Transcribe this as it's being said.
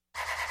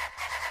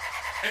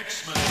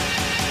X-Men.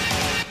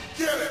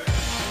 Get it!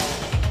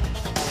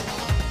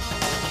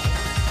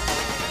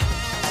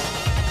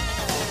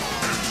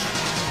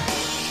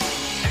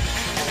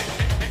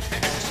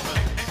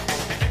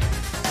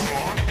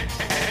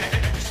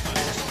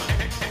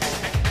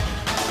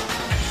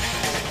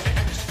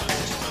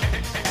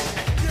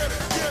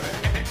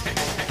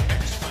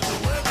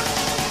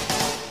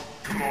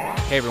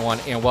 Hey everyone,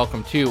 and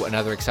welcome to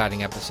another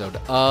exciting episode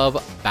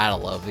of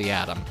Battle of the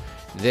Atom.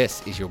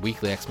 This is your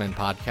weekly X-Men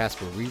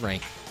podcast where we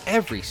rank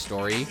every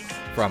story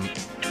from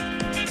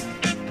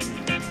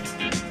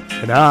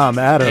And I'm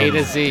Adam. A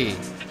to Z.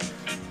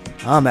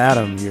 I'm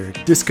Adam, your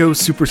disco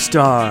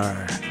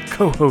superstar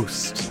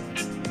co-host.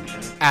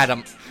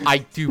 Adam, I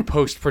do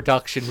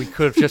post-production. We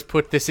could have just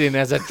put this in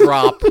as a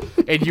drop,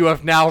 and you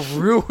have now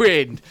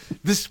ruined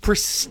this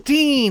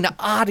pristine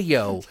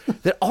audio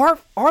that our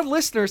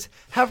listeners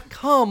have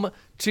come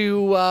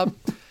to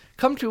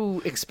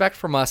expect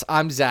from us.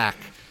 I'm Zach.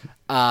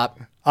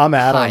 I'm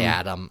Adam. Hi,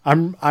 Adam.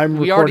 I'm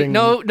We recording.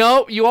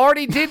 no, you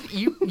already did.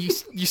 You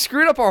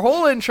screwed up our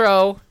whole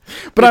intro.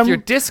 But with I'm- your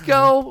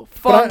disco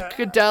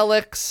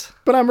funkadelics.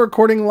 But I'm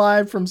recording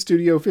live from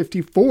Studio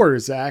 54,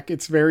 Zach.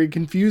 It's very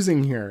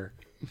confusing here.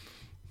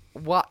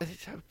 What?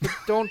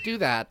 Don't do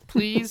that,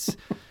 please.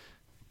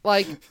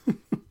 Like,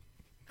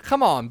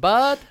 come on,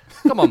 bud.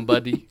 Come on,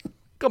 buddy.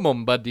 Come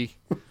on, buddy.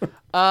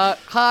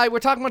 Hi, we're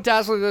talking about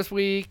Dazzler this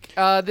week.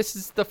 This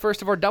is the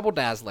first of our double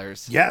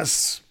Dazzlers.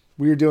 Yes,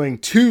 we're doing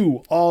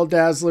 2 All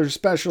Dazzler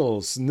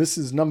specials, and this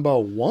is number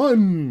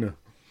 1.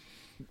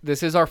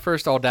 This is our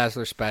first All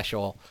Dazzler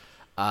special.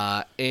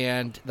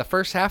 And the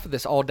first half of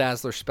this All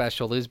Dazzler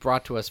special is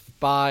brought to us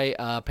by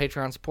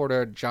Patreon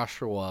supporter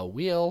Joshua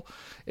Wheel.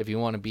 If you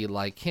want to be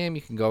like him,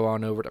 you can go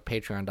on over to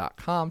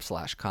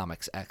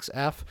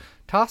patreon.com/comicsxf.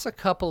 Toss a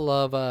couple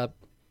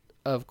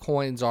of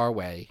coins our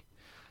way.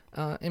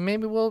 And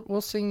maybe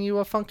we'll sing you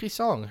a funky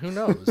song. Who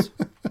knows?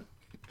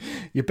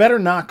 You better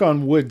knock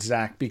on wood,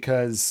 Zach,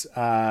 because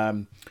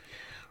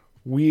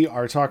we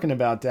are talking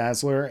about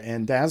Dazzler,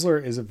 and Dazzler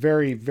is a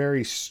very,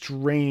 very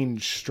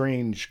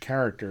strange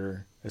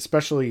character,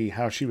 especially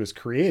how she was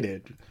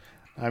created.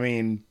 I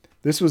mean,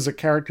 this was a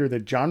character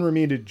that John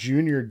Romita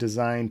Jr.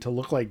 designed to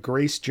look like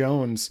Grace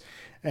Jones,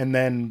 and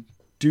then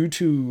due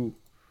to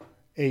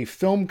a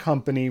film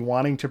company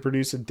wanting to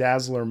produce a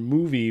Dazzler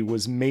movie,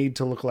 was made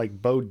to look like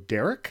Bo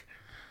Derek.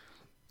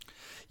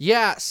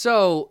 Yeah,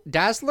 so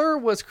Dazzler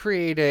was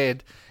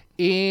created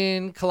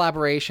in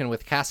collaboration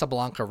with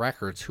Casablanca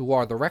Records, who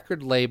are the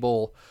record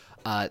label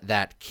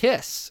that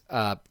Kiss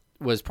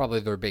was probably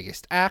their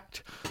biggest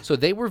act. So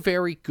they were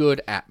very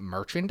good at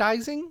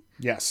merchandising.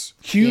 Yes,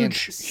 and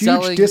huge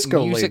selling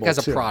disco music label as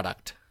a too.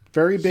 product.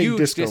 Very big Huge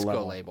disco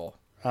disco label.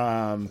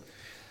 label.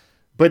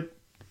 But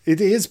it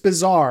is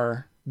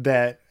bizarre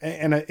that,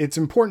 and it's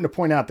important to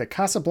point out that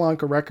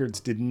Casablanca Records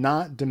did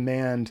not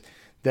demand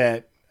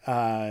that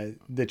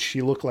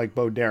she look like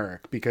Bo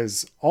Derek,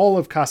 because all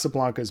of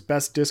Casablanca's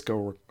best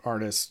disco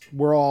artists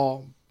were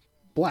all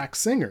black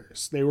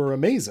singers. They were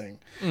amazing.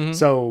 Mm-hmm.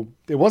 So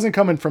it wasn't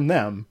coming from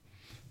them,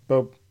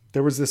 but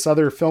there was this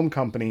other film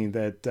company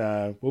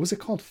that, what was it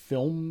called?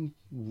 Film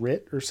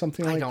Rit or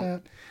something like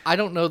that? I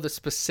don't know the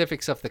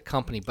specifics of the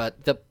company,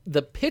 but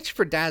the pitch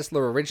for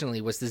Dazzler originally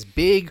was this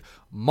big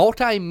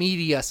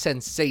multimedia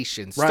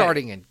sensation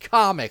starting in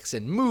comics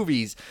and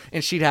movies,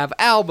 and she'd have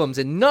albums,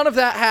 and none of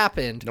that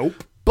happened.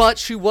 Nope. But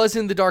she was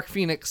in the Dark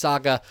Phoenix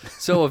saga,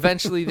 so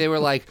eventually they were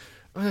like,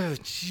 oh,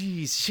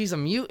 geez, she's a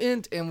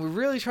mutant, and we're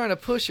really trying to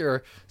push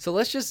her, so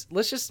let's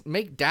just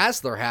make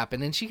Dazzler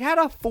happen. And she had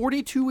a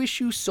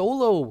 42-issue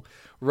solo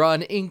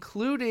run,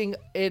 including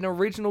an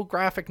original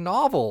graphic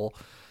novel.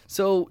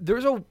 So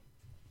there's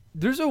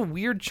a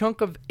weird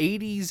chunk of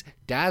 80s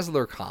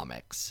Dazzler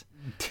comics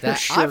that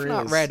Sure I've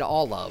not is. read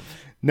all of.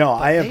 No,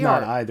 I have they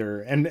not are- either.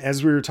 And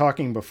as we were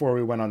talking before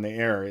we went on the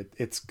air,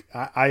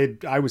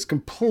 I was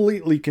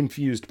completely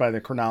confused by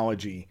the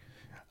chronology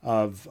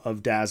of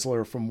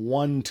Dazzler, from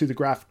 1 to the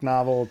graphic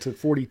novel to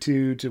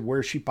 42 to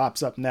where she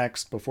pops up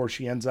next before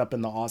she ends up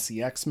in the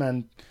Aussie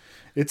X-Men.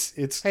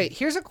 It's Hey,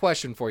 here's a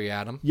question for you,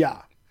 Adam.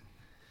 yeah,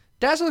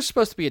 Dazzler's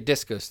supposed to be a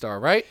disco star,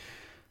 right?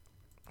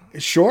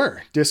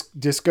 sure.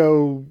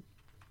 Disco.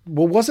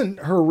 Well, wasn't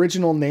her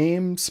original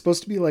name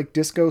supposed to be like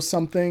Disco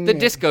something? The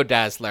Disco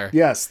Dazzler.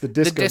 Yes, the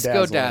Disco,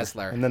 Disco Dazzler.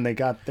 Dazzler. And then they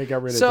got rid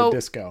of So- the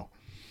disco.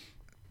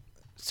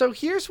 So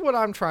here's what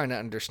I'm trying to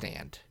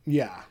understand.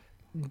 Yeah.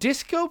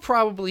 Disco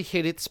probably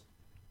hit its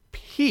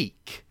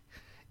peak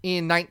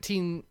in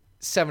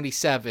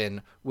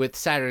 1977 with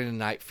Saturday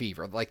Night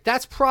Fever. Like,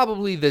 that's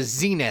probably the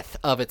zenith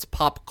of its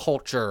pop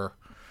culture.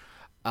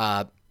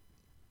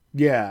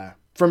 Yeah.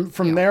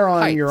 From there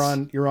on, heights.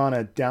 you're on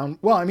a down.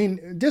 Well, I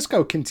mean,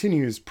 disco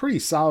continues pretty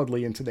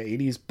solidly into the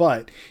 80s,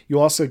 but you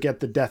also get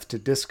the Death to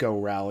Disco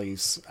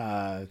rallies,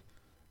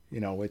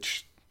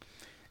 which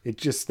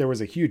there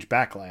was a huge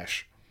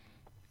backlash.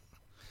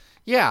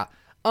 Yeah.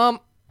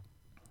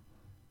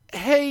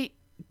 Hey,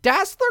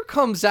 Dazzler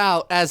comes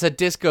out as a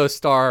disco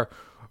star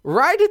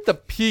right at the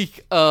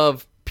peak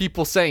of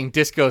people saying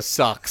disco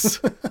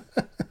sucks.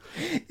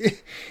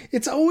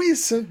 It's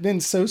always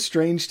been so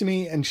strange to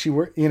me. And she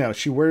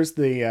wears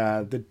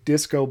the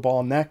disco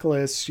ball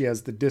necklace. She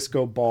has the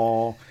disco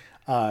ball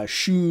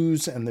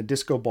shoes and the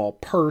disco ball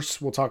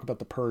purse. We'll talk about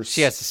the purse.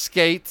 She has the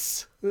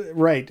skates.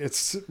 Right.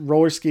 It's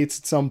roller skates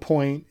at some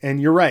point.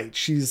 And you're right.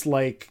 She's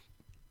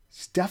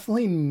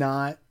definitely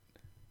not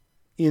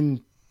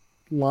in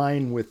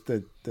line with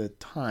the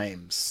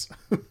times,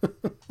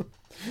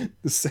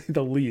 to say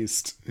the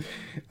least.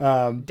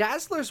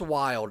 Dazzler's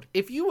wild.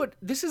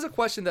 This is a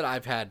question that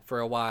I've had for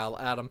a while,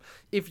 Adam.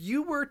 If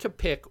you were to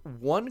pick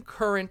one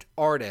current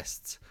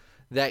artist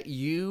that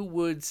you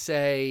would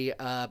say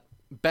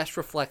best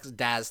reflects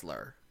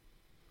Dazzler,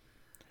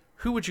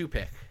 who would you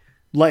pick?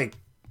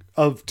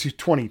 Of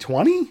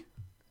 2020?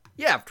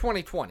 Yeah,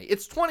 2020.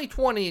 It's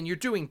 2020 and you're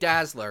doing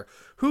Dazzler.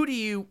 Who do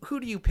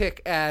you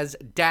pick as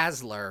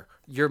Dazzler,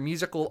 your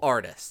musical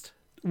artist?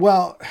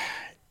 Well,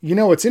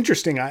 it's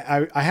interesting.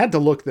 I had to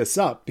look this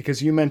up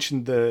because you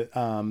mentioned the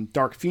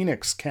Dark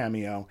Phoenix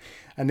cameo,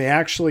 and they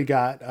actually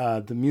got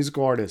the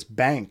musical artist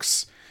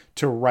Banks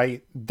to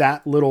write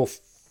that little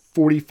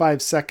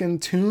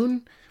 45-second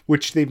tune,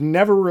 which they've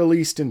never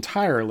released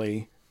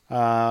entirely,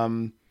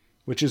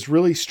 which is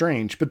really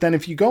strange. But then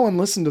if you go and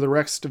listen to the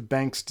rest of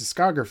Banks'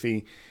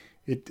 discography,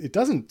 it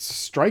doesn't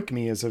strike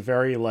me as a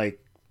very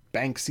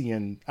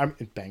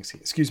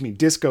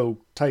disco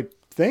type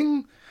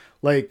thing.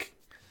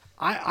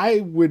 I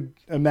would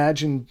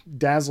imagine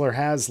Dazzler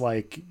has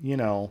synths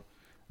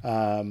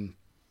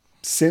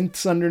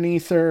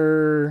underneath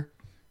her,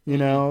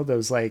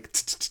 those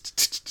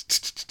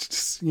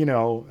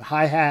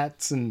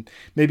hi-hats and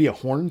maybe a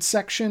horn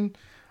section.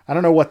 I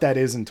don't know what that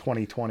is in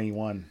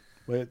 2021.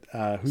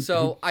 I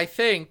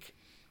think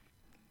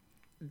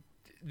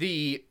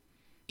the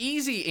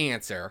easy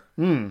answer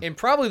and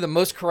probably the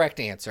most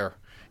correct answer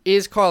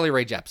is Carly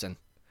Rae Jepsen.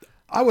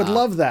 I would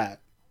love that.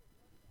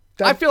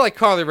 I feel like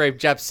Carly Rae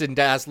Jepsen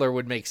Dazzler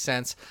would make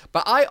sense,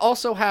 but I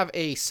also have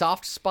a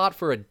soft spot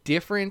for a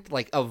different,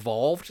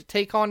 evolved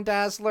take on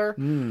Dazzler,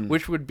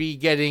 which would be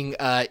getting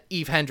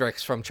Eve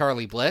Hendricks from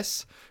Charlie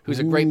Bliss, who's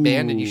a great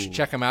band, and you should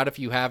check them out if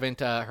you haven't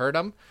heard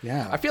them.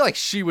 Yeah. I feel like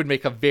she would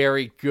make a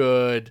very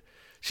good...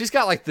 She's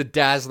got, the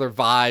Dazzler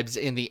vibes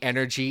and the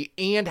energy,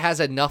 and has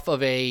enough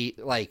of a,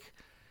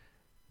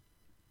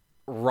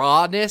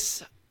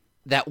 rawness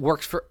that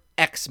works for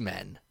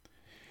X-Men.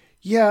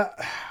 Yeah.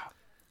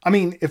 I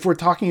mean, if we're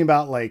talking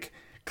about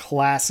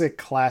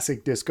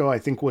classic disco, I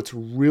think what's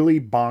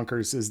really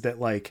bonkers is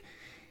that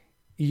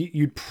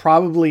you'd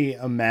probably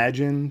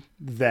imagine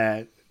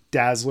that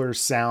Dazzler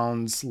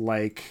sounds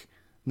like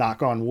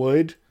Knock on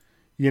Wood,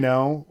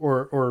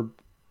 or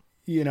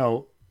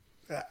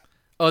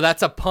Oh,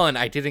 that's a pun.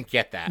 I didn't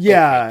get that.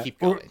 Yeah. Okay, keep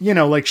going.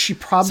 She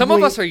probably... Some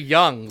of us are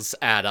youngs,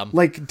 Adam.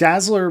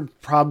 Dazzler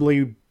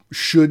probably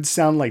should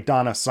sound like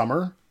Donna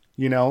Summer.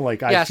 I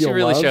feel she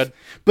really love. should.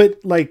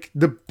 But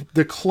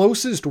the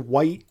closest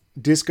white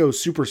disco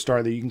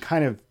superstar that you can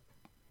kind of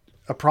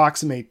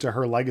approximate to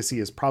her legacy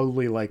is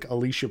probably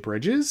Alicia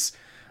Bridges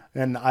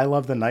and I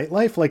Love the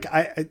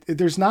Nightlife.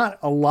 There's not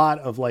a lot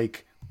of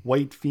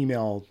white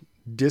female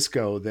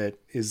disco that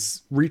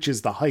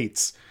reaches the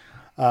heights.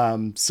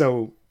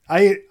 So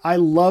I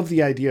love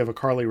the idea of a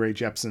Carly Rae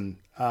Jepsen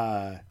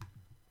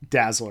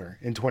Dazzler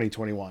in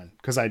 2021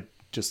 because I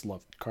just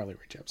love Carly Rae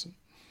Jepsen.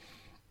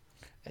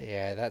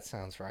 Yeah, that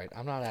sounds right.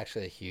 I'm not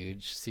actually a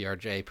huge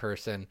CRJ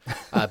person,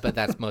 but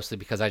that's mostly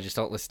because I just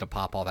don't listen to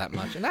pop all that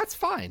much, and that's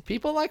fine.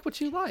 People like what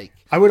you like.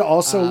 I would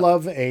also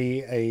love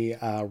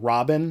a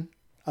Robin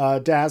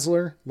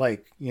Dazzler,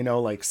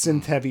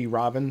 synth heavy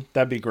Robin.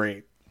 That'd be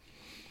great.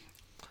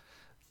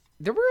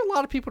 There were a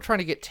lot of people trying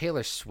to get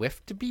Taylor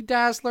Swift to be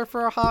Dazzler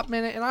for a hot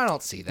minute, and I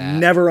don't see that.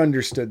 Never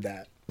understood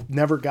that.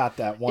 Never got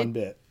that one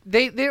bit.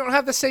 They don't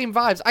have the same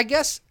vibes. I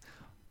guess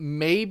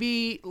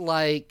maybe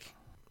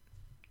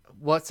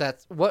what's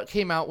that? What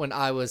came out when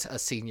I was a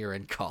senior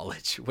in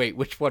college? Wait,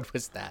 which one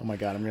was that? Oh my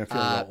God, I'm going to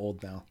feel a little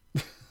old now.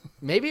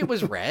 Maybe it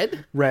was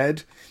Red?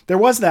 Red. There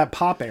was that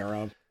pop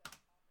era.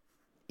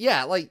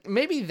 Yeah,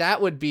 maybe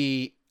that would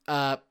be,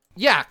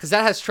 because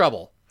that has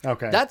Trouble.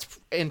 Okay. That's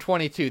in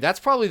 22. That's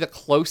probably the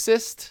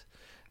closest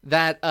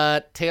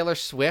that Taylor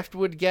Swift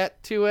would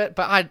get to it.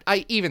 But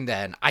I even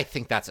then, I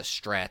think that's a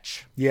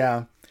stretch.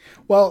 Yeah.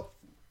 Well,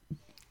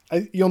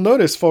 you'll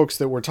notice, folks,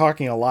 that we're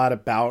talking a lot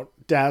about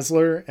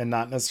Dazzler and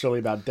not necessarily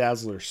about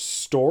Dazzler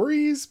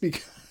stories,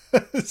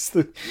 because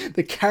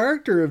the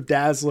character of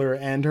Dazzler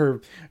and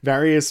her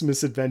various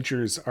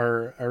misadventures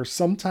are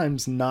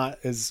sometimes not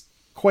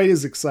quite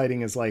as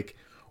exciting as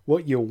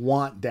what you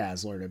want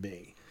Dazzler to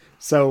be.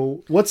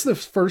 So what's the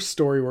first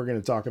story we're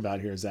going to talk about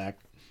here, Zach?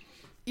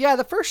 Yeah,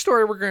 the first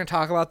story we're going to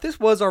talk about, this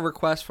was our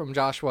request from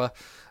Joshua,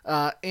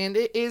 and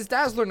it is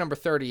Dazzler number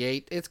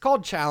 38. It's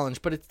called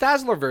Challenge, but it's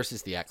Dazzler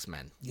versus the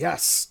X-Men.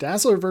 Yes,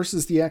 Dazzler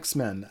versus the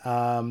X-Men.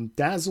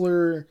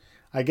 Dazzler,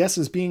 I guess,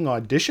 is being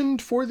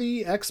auditioned for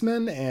the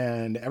X-Men,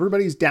 and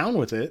everybody's down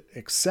with it,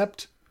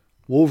 except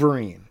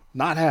Wolverine.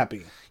 Not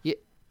happy. Yeah,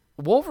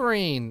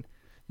 Wolverine,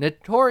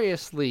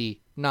 notoriously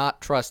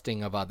not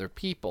trusting of other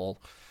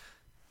people,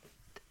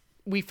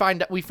 we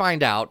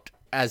find out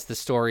as the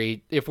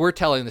story, if we're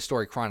telling the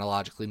story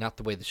chronologically, not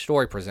the way the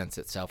story presents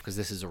itself, because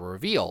this is a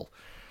reveal.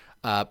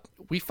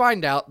 We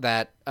find out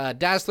that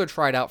Dazzler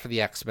tried out for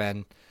the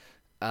X-Men,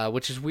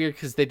 which is weird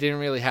because they didn't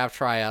really have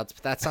tryouts,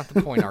 but that's not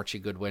the point. Archie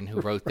Goodwin,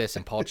 who wrote this,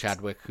 and Paul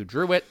Chadwick, who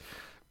drew it.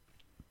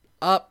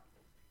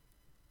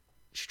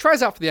 She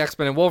tries out for the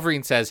X-Men, and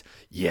Wolverine says,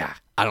 "Yeah,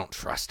 I don't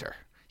trust her.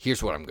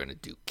 Here's what I'm going to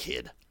do,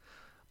 kid.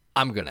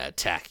 I'm going to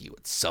attack you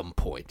at some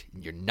point,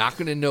 and you're not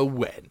going to know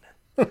when,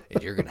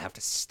 and you're going to have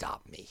to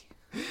stop me."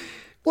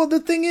 Well, the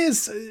thing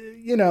is,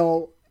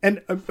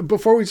 and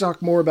before we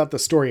talk more about the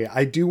story,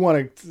 I do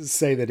want to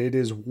say that it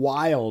is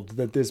wild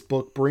that this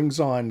book brings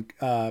on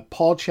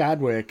Paul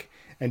Chadwick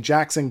and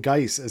Jackson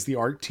Geis as the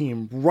art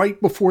team right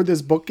before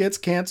this book gets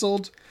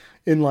canceled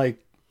in like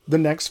the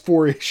next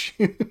 4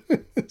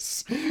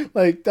 issues.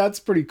 Like, that's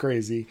pretty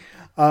crazy.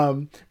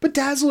 But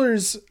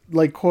Dazzler's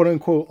like quote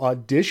unquote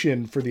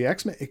audition for the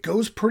X-Men, it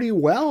goes pretty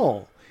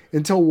well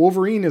until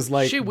Wolverine is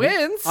like, she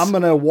wins. I'm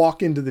going to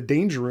walk into the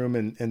danger room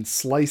and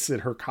slice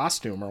at her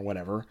costume or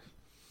whatever.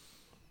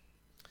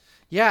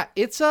 Yeah,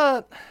 it's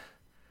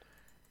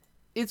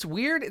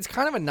weird. It's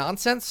kind of a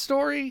nonsense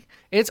story.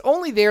 And it's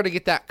only there to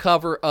get that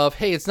cover of,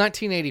 hey, it's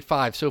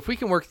 1985. So if we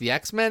can work the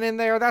X-Men in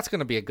there, that's going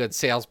to be a good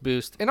sales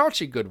boost. And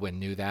Archie Goodwin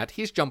knew that.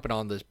 He's jumping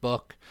on this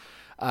book.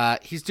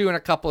 He's doing a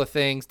couple of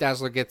things.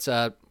 Dazzler gets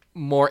a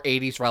more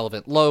 80s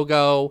relevant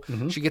logo.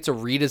 Mm-hmm. She gets a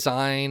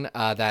redesign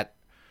that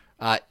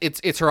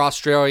it's her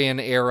Australian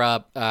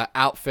era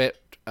outfit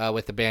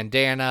with the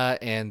bandana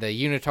and the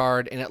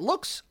unitard, and it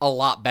looks a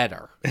lot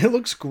better. It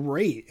looks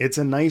great. It's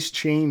a nice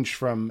change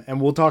from,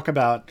 and we'll talk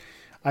about,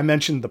 I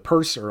mentioned the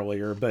purse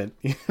earlier, but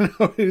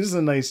it is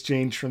a nice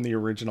change from the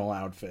original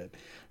outfit.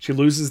 She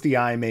loses the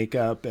eye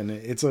makeup, and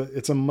it's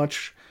a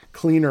much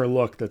cleaner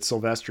look that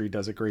Silvestri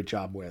does a great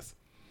job with.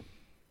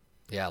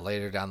 Yeah,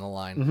 later down the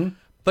line. Mm-hmm.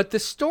 But the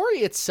story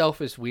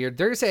itself is weird.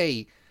 There's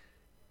a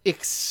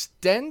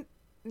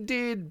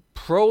extended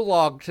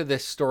prologue to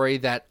this story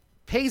that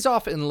pays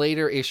off in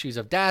later issues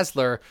of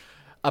Dazzler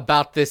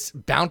about this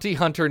bounty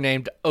hunter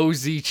named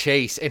O.Z.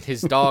 Chase and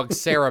his dog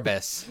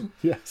Cerberus.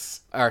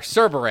 Yes. Or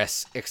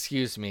Cerberus,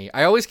 excuse me.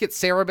 I always get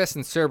Cerberus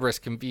and Cerberus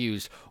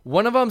confused.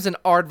 One of them's an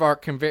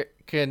aardvark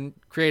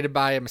created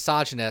by a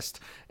misogynist,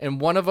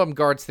 and one of them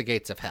guards the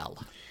gates of hell.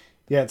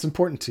 Yeah, it's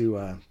important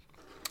to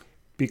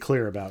be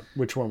clear about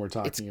which one we're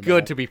talking about. It's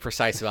good to be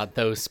precise about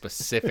those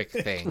specific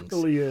things. It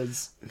really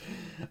is.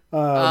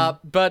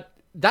 But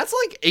that's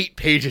like 8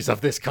 pages of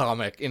this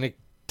comic, and it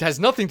has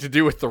nothing to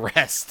do with the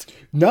rest.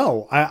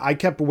 No, I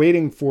kept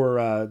waiting for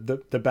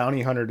the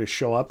bounty hunter to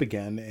show up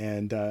again,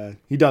 and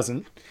he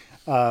doesn't.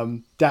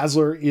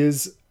 Dazzler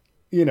is,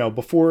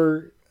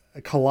 before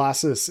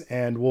Colossus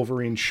and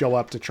Wolverine show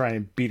up to try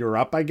and beat her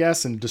up, I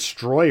guess, and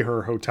destroy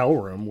her hotel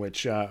room,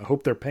 which I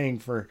hope they're paying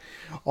for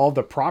all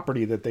the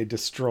property that they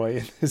destroy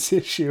in this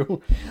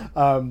issue.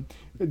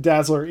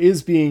 Dazzler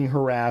is being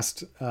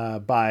harassed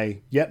by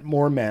yet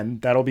more men.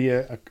 That'll be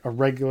a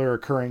regular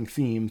occurring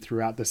theme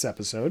throughout this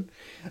episode.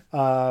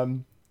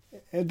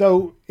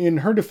 Though in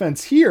her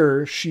defense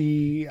here,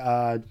 she,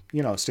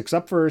 sticks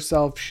up for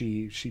herself.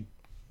 She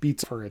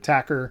beats her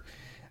attacker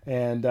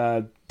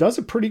and does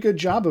a pretty good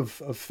job of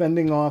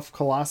fending off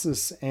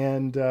Colossus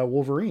and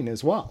Wolverine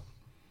as well.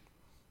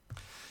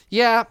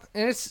 Yeah,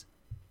 and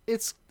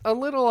it's a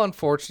little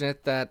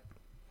unfortunate that,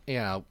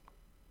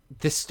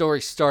 this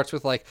story starts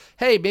with like,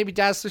 hey, maybe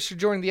Dazzler should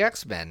join the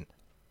X-Men,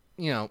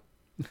 and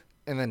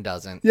then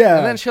doesn't. Yeah.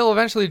 And then she'll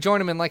eventually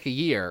join him in like a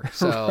year.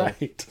 So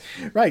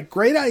Right.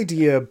 Great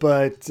idea,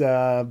 but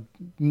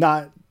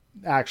not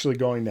actually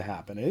going to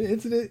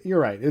happen. You're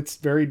right. It's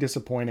very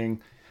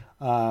disappointing.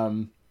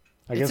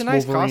 I guess it's a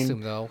nice Wolverine,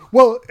 costume, though.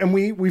 Well, and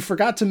we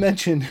forgot to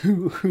mention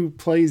who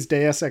plays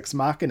Deus Ex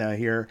Machina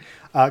here.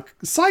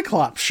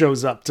 Cyclops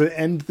shows up to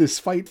end this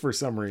fight for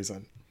some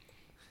reason.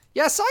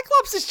 Yeah,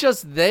 Cyclops is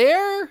just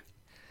there,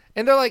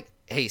 and they're like,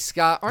 hey,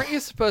 Scott, aren't you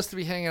supposed to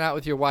be hanging out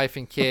with your wife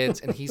and kids?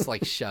 And he's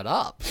like, shut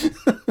up.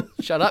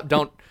 Shut up.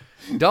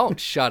 Don't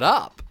shut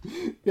up.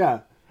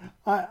 Yeah.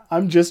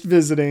 I'm just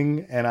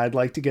visiting, and I'd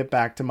like to get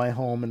back to my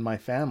home and my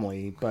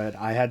family, but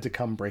I had to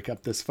come break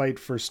up this fight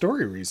for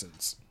story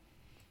reasons.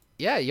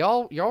 Yeah,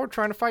 y'all were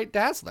trying to fight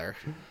Dazzler.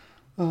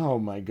 Oh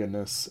my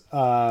goodness.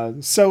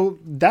 So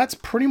that's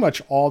pretty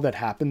much all that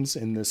happens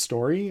in this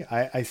story.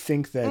 I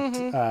think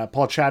that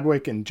Paul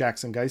Chadwick and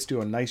Jackson Geis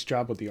do a nice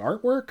job with the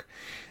artwork.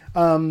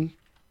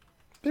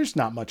 There's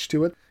not much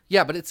to it.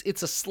 Yeah, but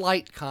it's a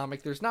slight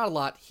comic. There's not a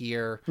lot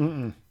here.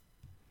 Mm-mm.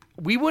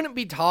 We wouldn't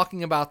be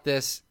talking about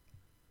this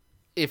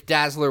if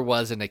Dazzler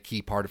wasn't a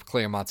key part of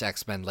Claremont's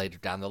X-Men later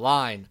down the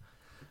line.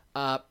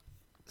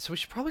 So we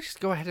should probably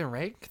just go ahead and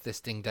rank this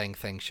ding-dang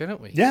thing,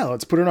 shouldn't we? Yeah,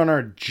 let's put it on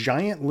our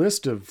giant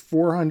list of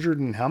 400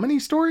 and how many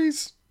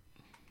stories?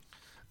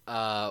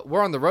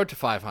 We're on the road to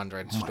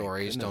 500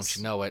 stories, don't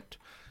you know it?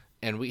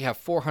 And we have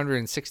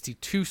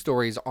 462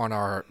 stories on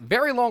our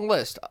very long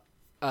list,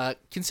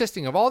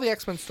 consisting of all the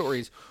X-Men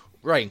stories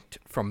ranked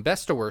from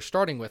best to worst,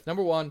 starting with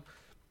number 1,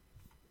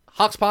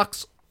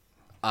 Hoxpox,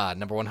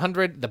 Number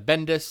 100, the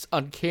Bendis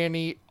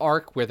Uncanny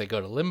arc where they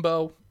go to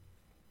Limbo.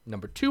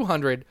 Number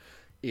 200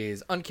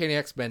 is Uncanny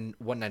X-Men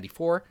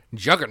 194,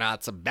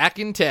 Juggernaut's back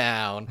in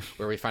town,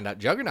 where we find out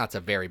Juggernaut's a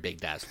very big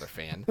Dazzler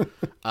fan.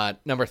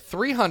 Number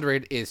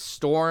 300 is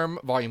Storm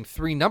Volume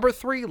 3. Number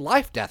 3,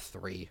 Life Death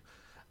 3.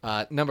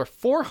 Number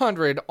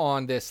 400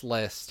 on this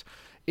list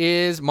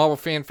is Marvel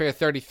Fanfare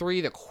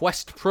 33, the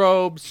Quest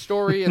Probe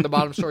story, and the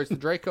bottom story is the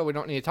Draco. We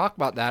don't need to talk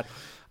about that.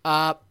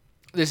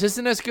 This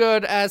isn't as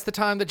good as the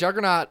time the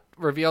Juggernaut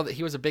revealed that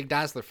he was a big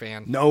Dazzler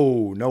fan.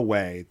 No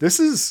way. This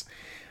is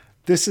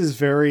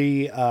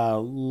very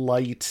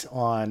light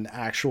on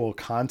actual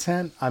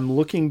content. I'm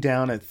looking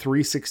down at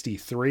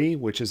 363,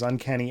 which is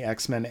Uncanny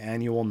X-Men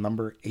Annual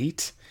number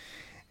 8.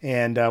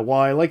 And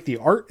while I like the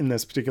art in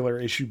this particular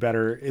issue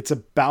better, it's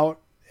about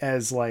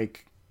as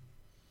like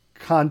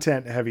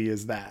content heavy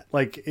as that.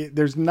 Like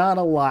there's not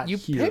a lot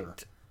here.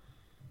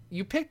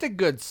 You picked a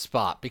good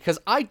spot because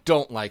I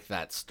don't like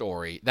that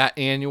story, that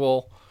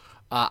annual.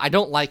 I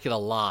don't like it a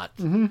lot.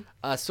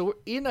 Mm-hmm. So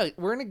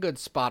we're in a good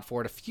spot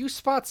for it. A few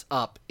spots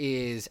up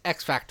is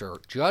X Factor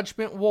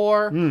Judgment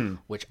War,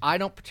 which I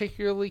don't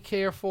particularly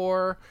care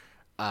for.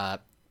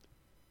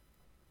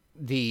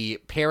 The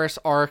Paris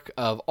arc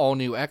of All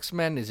New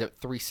X-Men is at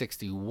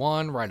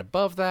 361, right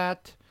above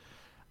that.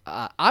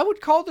 I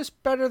would call this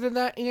better than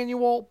that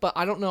annual, but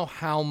I don't know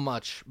how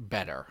much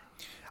better.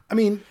 I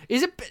mean,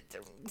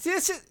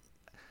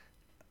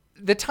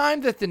 the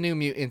time that the New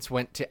Mutants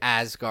went to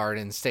Asgard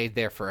and stayed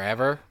there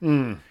forever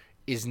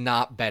is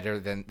not better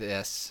than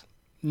this.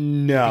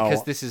 No.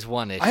 Because this is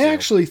one issue. I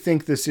actually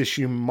think this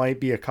issue might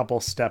be a couple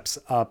steps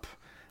up.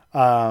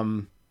 How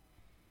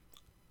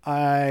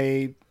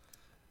do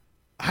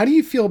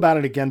you feel about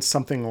it against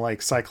something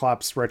like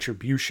Cyclops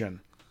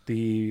Retribution,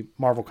 the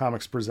Marvel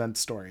Comics Presents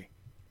story?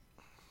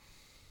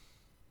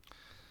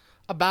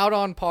 About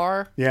on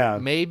par. Yeah.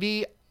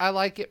 Maybe I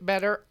like it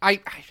better.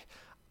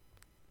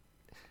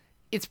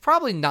 It's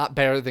probably not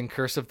better than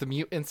Curse of the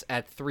Mutants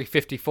at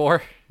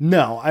 354.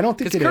 No, I don't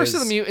think it is. Because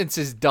Curse of the Mutants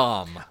is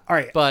dumb. All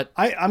right, but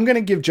I'm going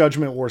to give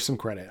Judgment War some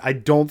credit. I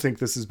don't think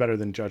this is better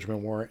than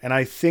Judgment War, and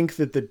I think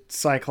that the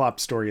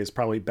Cyclops story is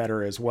probably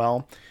better as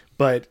well.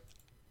 But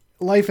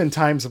Life and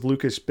Times of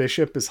Lucas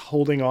Bishop is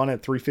holding on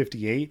at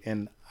 358,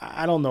 and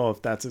I don't know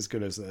if that's as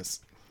good as this.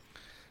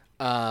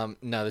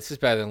 No, this is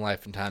better than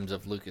Life and Times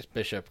of Lucas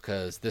Bishop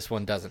because this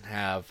one doesn't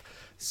have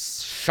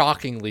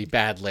shockingly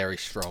bad Larry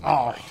Stroman.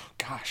 Oh,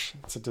 gosh.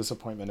 It's a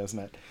disappointment, isn't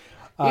it?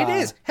 It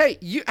is. Hey,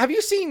 have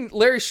you seen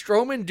Larry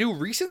Stroman do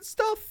recent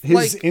stuff?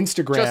 His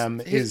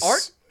Instagram his is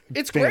art?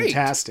 It's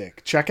fantastic.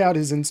 Great. Check out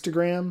his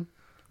Instagram.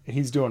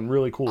 He's doing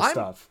really cool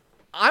stuff.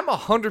 I'm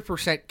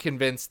 100%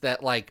 convinced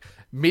that like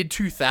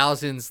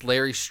mid-2000s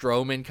Larry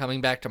Stroman coming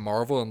back to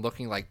Marvel and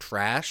looking like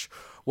trash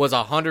was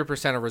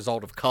 100% a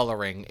result of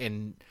coloring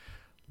and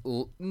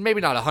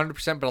maybe not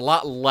 100%, but a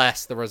lot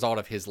less the result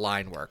of his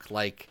line work.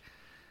 Like,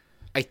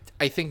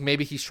 I think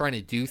maybe he's trying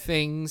to do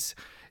things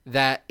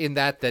that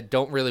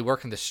don't really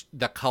work, and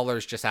the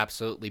colors just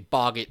absolutely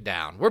bog it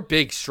down. We're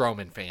big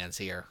Stroman fans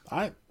here.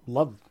 I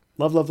love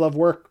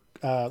work.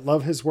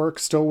 Love his work.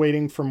 Still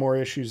waiting for more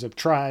issues of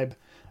Tribe.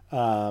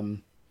 I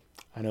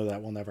know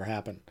that will never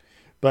happen.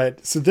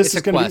 But so this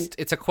is going to be...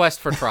 It's a quest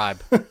for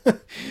Tribe.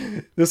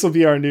 This will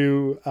be our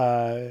new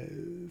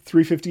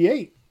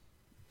 358.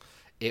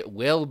 It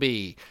will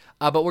be.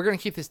 But we're going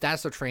to keep this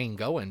Dazzler train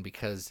going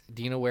because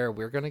do you know where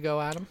we're going to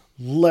go, Adam?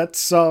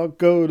 Let's all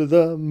go to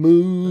the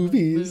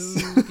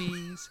movies.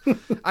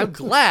 I'm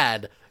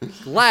glad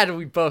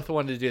we both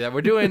wanted to do that.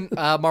 We're doing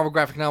Marvel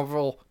Graphic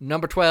Novel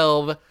number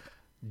 12,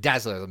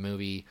 Dazzler the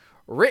movie,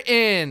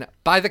 written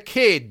by the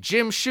kid,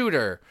 Jim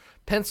Shooter.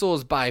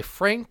 Pencils by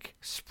Frank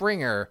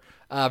Springer.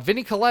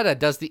 Vinnie Coletta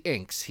does the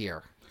inks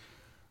here.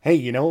 Hey,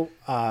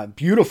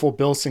 beautiful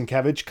Bill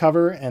Sienkiewicz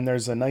cover, and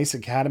there's a nice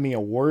Academy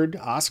Award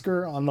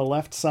Oscar on the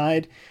left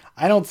side.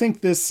 I don't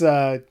think this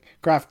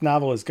graphic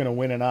novel is going to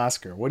win an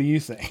Oscar. What do you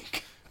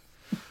think?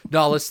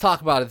 No, let's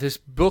talk about it. This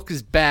book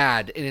is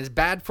bad, and it's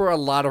bad for a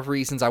lot of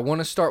reasons. I want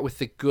to start with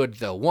the good,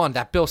 though. One,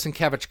 that Bill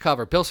Sienkiewicz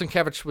cover. Bill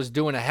Sienkiewicz was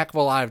doing a heck of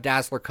a lot of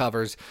Dazzler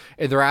covers,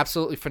 and they're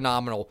absolutely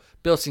phenomenal.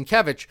 Bill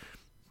Sienkiewicz,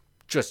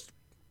 just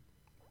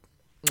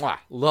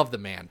love the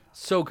man.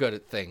 So good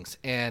at things.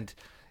 And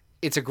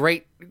it's a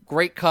great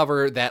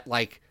cover that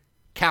like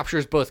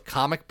captures both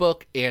comic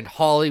book and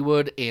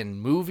Hollywood and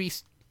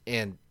movies,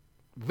 and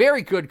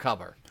very good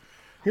cover.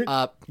 Here,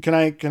 can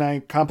I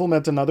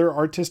compliment another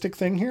artistic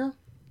thing here?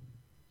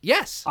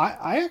 Yes.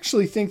 I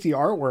actually think the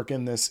artwork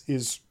in this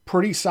is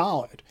pretty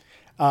solid.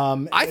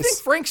 I think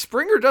Frank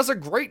Springer does a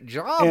great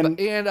job,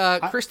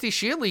 and Christy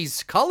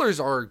Shealy's colors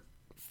are...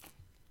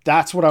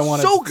 That's what I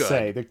wanted to good.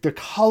 Say. The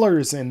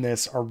colors in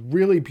this are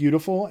really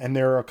beautiful, and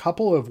there are a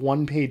couple of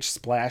one-page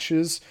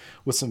splashes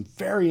with some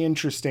very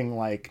interesting,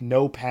 like,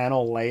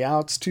 no-panel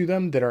layouts to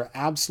them that are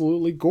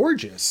absolutely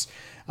gorgeous.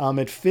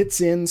 It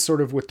fits in sort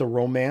of with the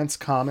romance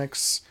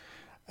comics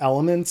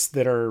elements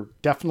that are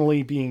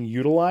definitely being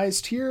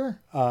utilized here,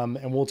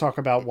 and we'll talk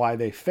about why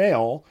they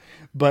fail,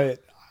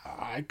 but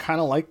I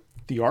kind of like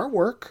the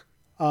artwork.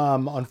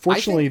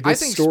 Unfortunately, I this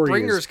think story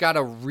Springer's is got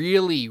a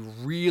really,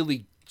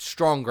 really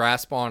strong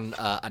grasp on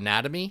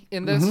anatomy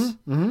in this.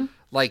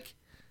 Like,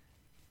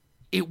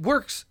 it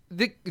works.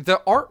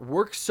 The art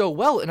works so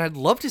well, and I'd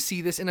love to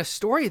see this in a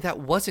story that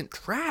wasn't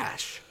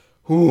trash.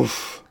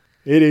 oof,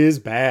 it is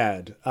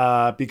bad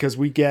because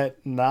we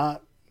get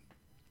not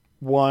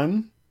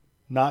one,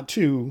 not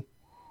two,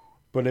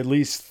 but at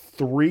least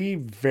three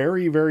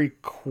very, very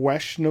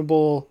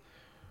questionable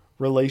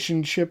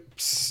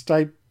relationships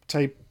type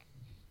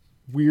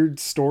weird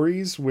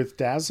stories with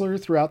Dazzler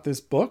throughout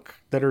this book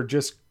that are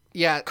just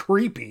Yeah.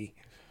 creepy.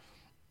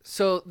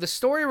 So the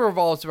story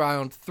revolves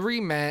around three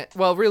men,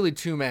 well, really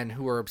two men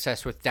who are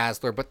obsessed with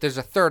Dazzler, but there's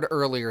a third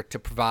earlier to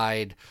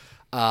provide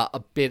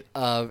a bit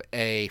of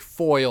a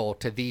foil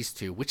to these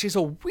two, which is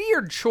a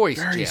weird choice,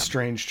 Very Jim.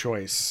 strange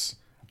choice.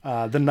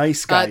 The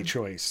nice guy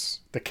choice.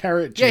 The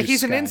carrot juice Yeah,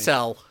 he's an guy.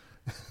 incel.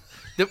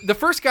 The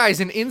first guy is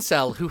an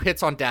incel who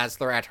hits on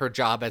Dazzler at her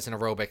job as an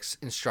aerobics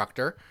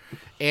instructor,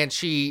 and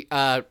she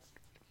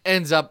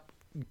ends up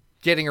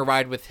getting a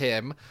ride with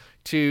him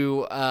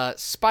to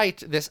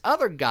spite this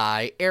other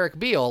guy, Eric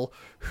Beale,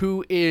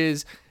 who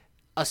is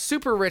a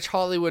super rich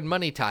Hollywood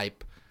money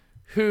type,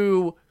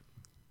 who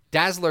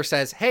Dazzler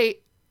says, "Hey,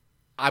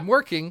 I'm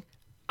working.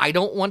 I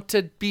don't want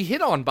to be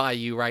hit on by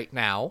you right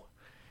now."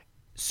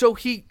 So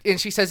she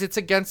says it's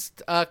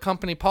against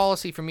company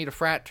policy for me to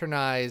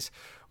fraternize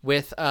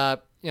with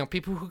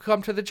people who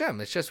come to the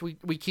gym. It's just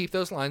we keep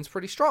those lines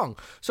pretty strong.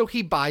 So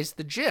he buys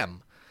the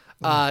gym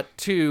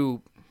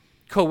to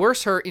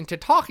coerce her into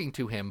talking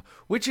to him,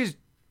 which is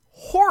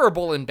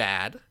horrible and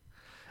bad.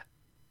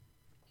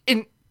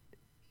 And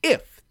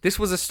if this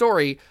was a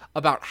story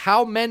about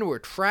how men were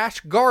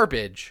trash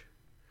garbage,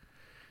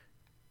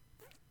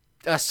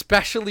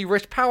 especially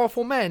rich,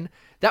 powerful men,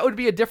 that would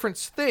be a different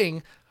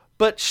thing.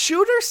 But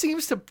Shooter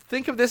seems to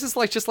think of this as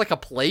just like a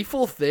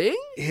playful thing.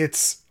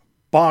 It's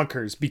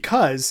bonkers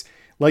because,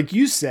 like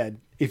you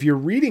said, if you're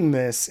reading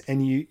this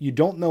and you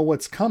don't know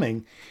what's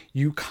coming,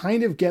 you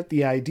kind of get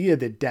the idea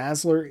that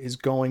Dazzler is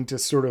going to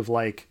sort of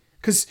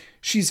because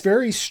she's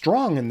very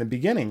strong in the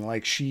beginning.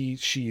 Like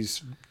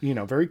she's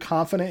very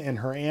confident in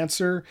her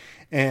answer,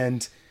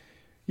 and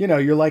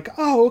you're like,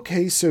 oh,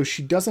 okay, so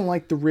she doesn't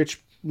like the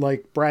rich,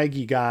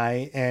 braggy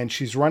guy, and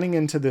she's running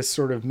into this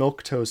sort of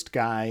milquetoast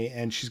guy,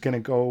 and she's going to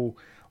go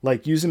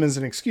use him as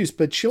an excuse,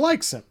 but she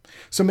likes him.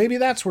 So maybe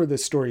that's where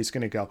this story is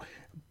going to go.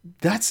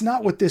 That's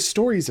not what this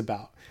story is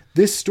about.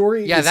 This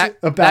story is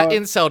about that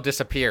incel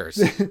disappears.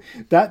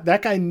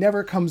 that guy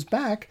never comes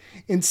back.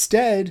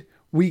 Instead,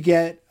 we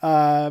get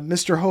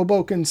Mr.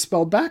 Hoboken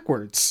spelled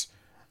backwards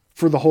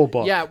for the whole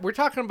book. Yeah, we're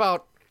talking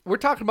about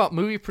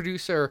movie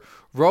producer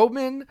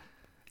Roman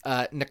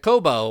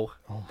Nakobo.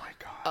 Oh my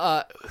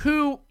god.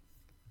 Who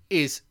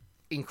is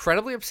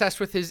incredibly obsessed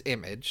with his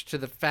image to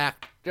the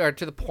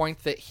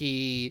point that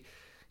he,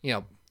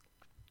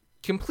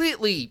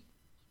 completely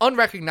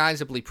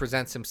unrecognizably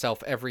presents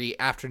himself every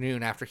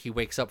afternoon after he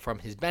wakes up from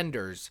his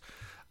benders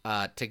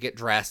to get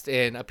dressed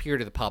and appear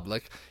to the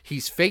public.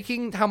 He's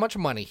faking how much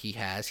money he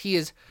has. He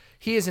is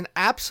an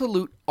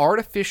absolute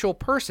artificial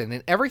person,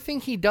 and everything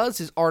he does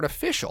is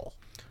artificial.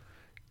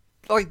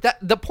 Like that,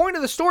 the point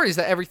of the story is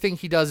that everything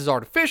he does is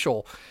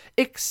artificial,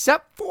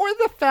 except for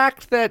the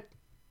fact that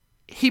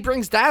he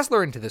brings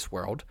Dazzler into this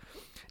world.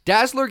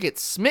 Dazzler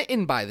gets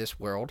smitten by this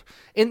world,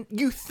 and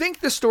you think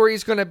the story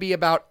is going to be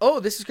about,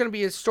 this is going to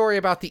be a story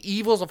about the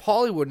evils of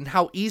Hollywood and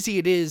how easy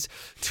it is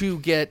to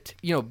get,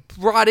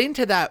 brought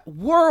into that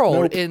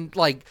world. Nope. And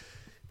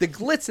the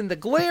glitz and the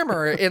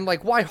glamour and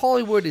why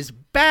Hollywood is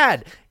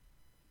bad.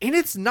 And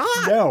it's not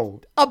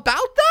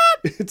about that.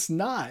 It's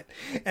not.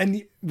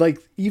 And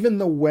even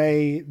the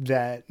way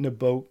that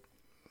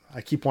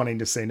I keep wanting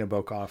to say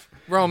Nabokov.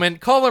 Roman,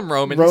 call him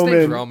Roman. His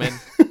name's Roman.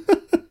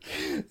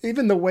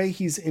 Even the way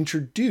he's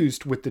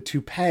introduced with the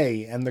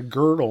toupee and the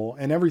girdle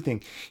and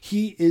everything,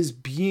 he is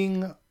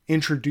being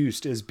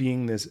introduced as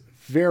being this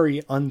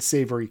very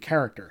unsavory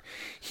character.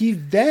 He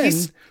then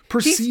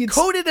proceeds... He's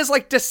coded as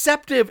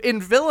deceptive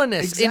and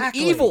villainous and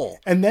evil.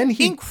 And then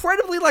he...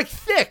 Incredibly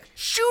thick.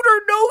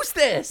 Shooter knows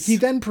this. He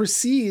then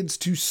proceeds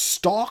to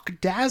stalk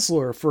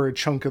Dazzler for a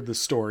chunk of the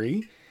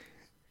story.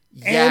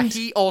 Yeah, and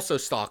he also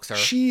stalks her.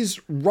 She's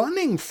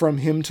running from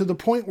him to the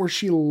point where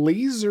she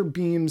laser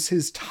beams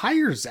his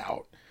tires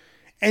out.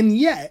 And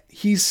yet,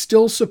 he's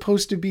still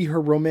supposed to be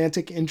her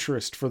romantic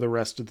interest for the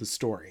rest of the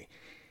story.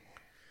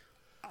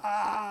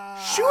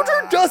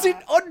 Shooter doesn't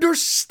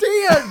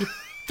understand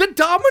the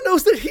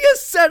dominoes that he has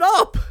set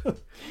up.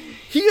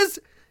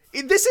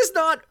 This is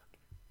not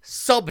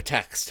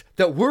subtext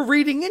that we're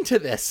reading into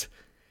this.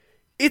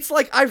 It's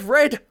I've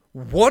read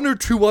one or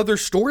two other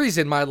stories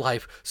in my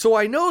life, so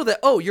I know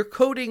that, you're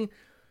coding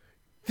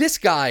this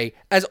guy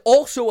as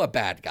also a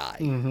bad guy.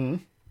 Mm-hmm.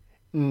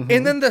 Mm-hmm.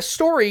 And then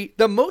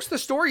the most the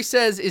story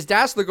says is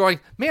Dazzler going,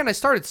 man, I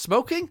started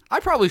smoking? I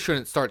probably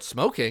shouldn't start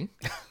smoking.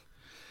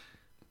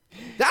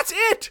 That's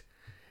it.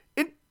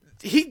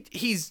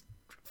 He's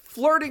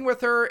flirting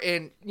with her,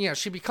 and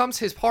she becomes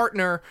his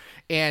partner,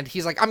 and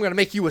he's like, I'm going to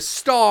make you a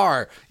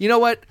star. You know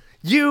what?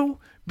 You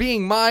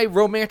being my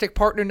romantic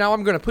partner. Now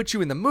I'm going to put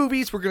you in the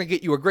movies. We're going to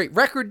get you a great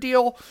record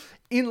deal.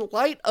 In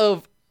light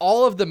of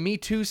all of the Me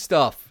Too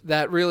stuff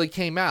that really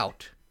came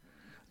out,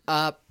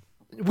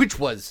 which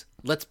was,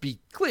 let's be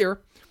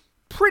clear,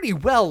 pretty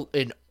well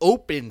an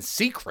open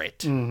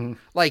secret.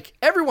 Like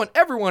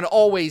everyone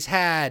always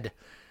had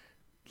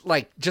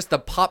like just the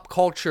pop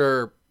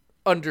culture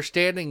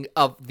understanding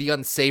of the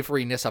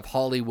unsavoriness of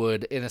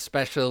Hollywood, and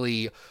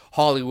especially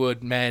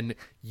Hollywood men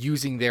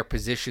using their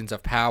positions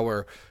of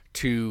power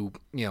to,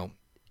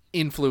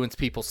 influence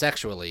people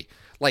sexually.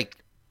 Like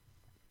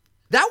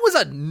that was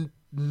a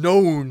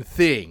known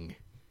thing.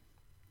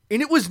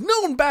 And it was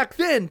known back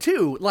then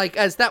too, like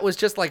as that was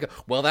just like,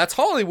 well, that's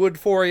Hollywood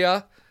for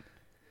you.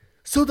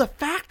 So the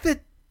fact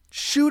that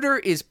Shooter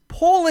is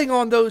pulling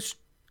on those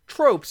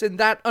tropes and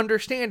that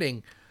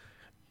understanding,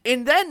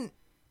 and then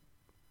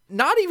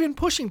not even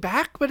pushing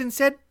back, but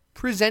instead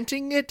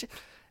presenting it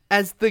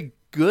as the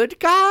good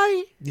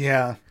guy.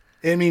 Yeah.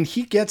 I mean,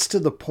 he gets to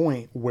the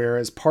point where,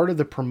 as part of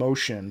the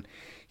promotion,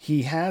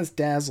 he has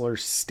Dazzler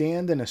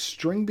stand in a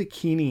string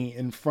bikini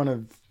in front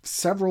of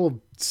several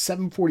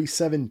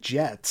 747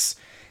 jets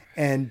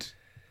and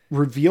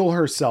reveal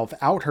herself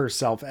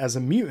as a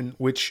mutant,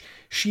 which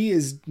she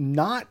is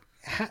not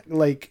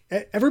like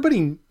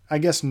everybody, I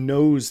guess,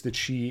 knows that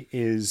she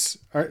is.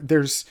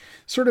 There's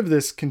sort of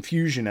this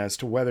confusion as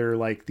to whether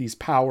like these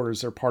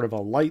powers are part of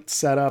a light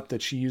setup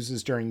that she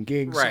uses during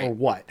gigs or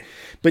what.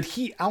 But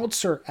he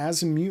outs her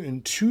as a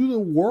mutant to the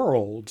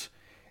world,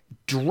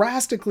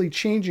 drastically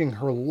changing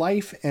her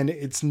life, and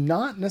it's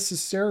not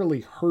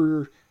necessarily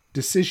her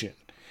decision,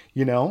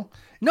 No,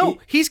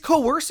 he's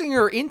coercing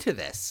her into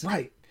this.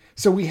 Right.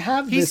 So we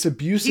have this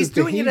abusive He's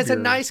doing behavior. it as a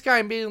nice guy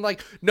and being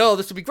like, no,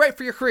 this will be great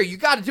for your career. You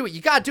got to do it.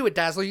 You got to do it,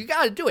 Dazzler. You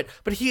got to do it.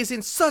 But he is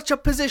in such a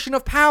position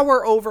of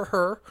power over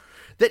her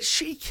that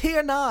she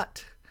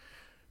cannot.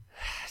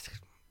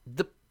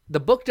 The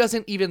book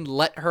doesn't even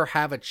let her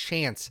have a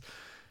chance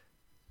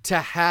to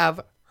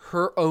have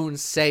her own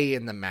say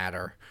in the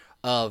matter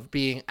of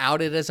being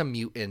outed as a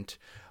mutant,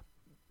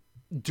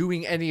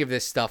 doing any of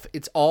this stuff.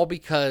 It's all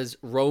because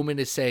Roman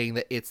is saying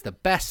that it's the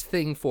best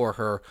thing for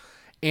her.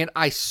 And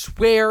I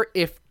swear,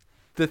 if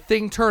the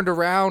thing turned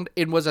around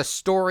and was a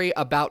story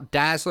about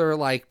Dazzler,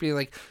 like being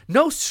like,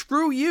 no,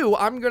 screw you,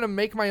 I'm going to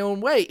make my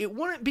own way, it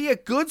wouldn't be a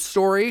good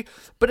story,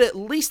 but at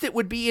least it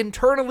would be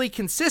internally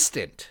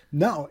consistent.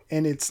 No,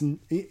 and it's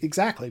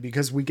exactly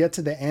because we get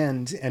to the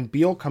end and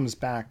Beale comes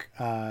back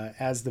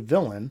as the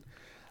villain.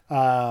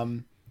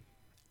 And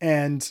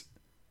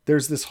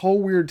there's this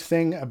whole weird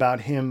thing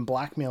about him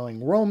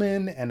blackmailing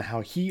Roman and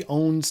how he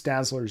owns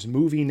Dazzler's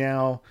movie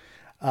now.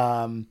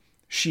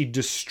 She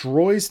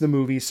destroys the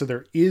movie, so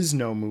there is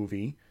no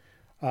movie,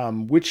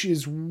 which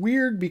is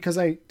weird because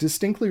I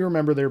distinctly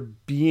remember there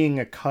being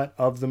a cut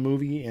of the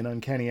movie in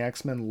Uncanny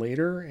X-Men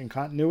later in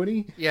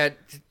continuity. Yeah,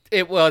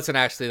 it wasn't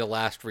actually the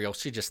last reel.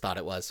 She just thought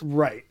it was.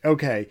 Right.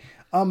 Okay.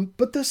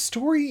 But the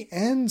story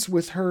ends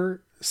with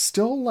her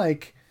still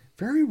like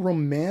very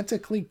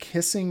romantically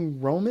kissing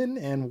Roman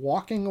and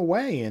walking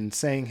away and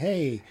saying,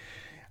 hey,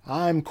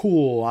 I'm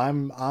cool.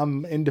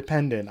 I'm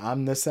independent.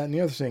 I'm this, that, and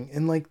the other thing.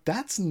 And like,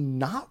 that's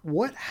not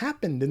what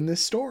happened in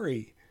this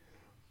story.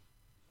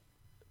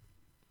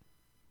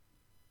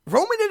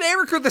 Roman and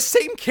Eric are the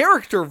same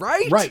character,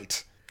 right?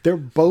 Right. They're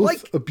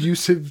both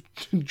abusive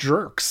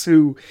jerks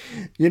who,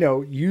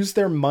 use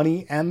their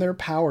money and their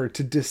power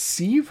to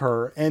deceive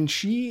her. And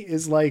she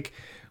is like,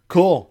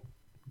 cool,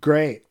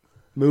 great,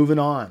 moving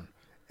on.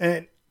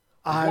 And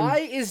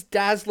why is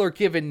Dazzler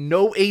given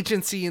no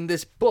agency in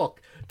this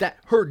book? That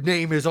her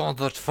name is on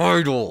the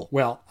title.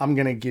 Well, I'm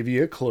going to give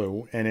you a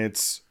clue, and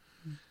it's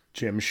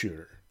Jim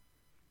Shooter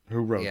who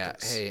wrote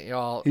this. Hey,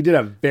 y'all. He did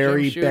a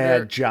very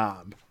bad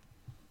job.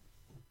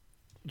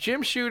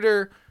 Jim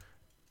Shooter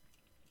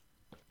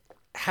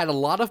had a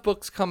lot of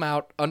books come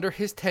out under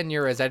his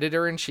tenure as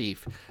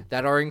editor-in-chief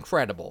that are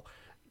incredible.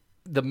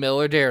 The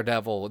Miller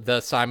Daredevil, the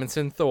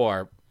Simonson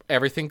Thor,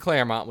 everything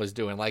Claremont was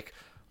doing. Like,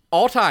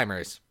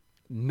 all-timers.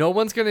 No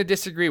one's going to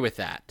disagree with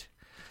that.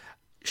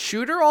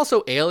 Shooter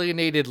also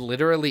alienated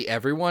literally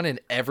everyone, and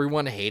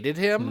everyone hated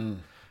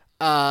him.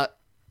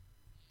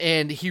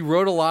 And he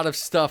wrote a lot of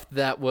stuff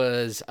that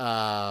was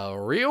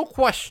real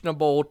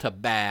questionable to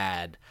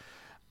bad.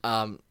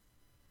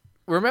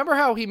 Remember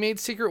how he made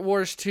Secret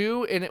Wars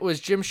 2, and it was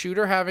Jim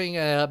Shooter having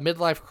a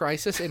midlife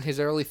crisis in his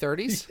early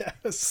 30s?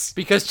 Yes.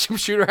 Because Jim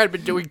Shooter had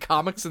been doing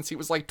comics since he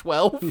was like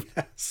 12?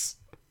 Yes.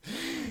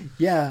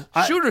 Yeah.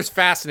 Shooter's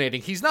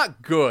fascinating. He's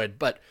not good,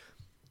 but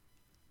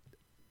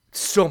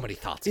so many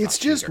thoughts about It's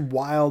just Shooter.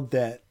 wild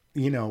that,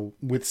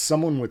 with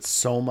someone with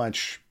so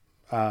much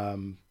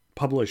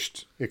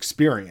published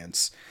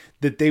experience,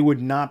 that they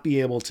would not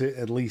be able to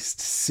at least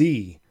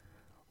see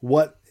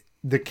what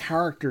the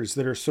characters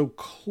that are so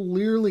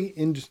clearly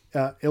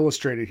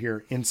illustrated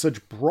here in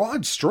such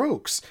broad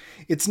strokes.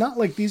 It's not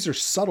like these are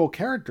subtle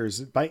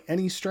characters by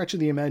any stretch of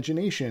the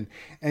imagination.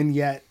 And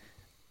yet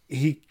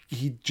he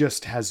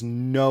just has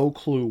no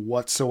clue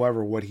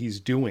whatsoever what he's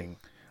doing.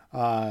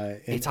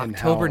 It's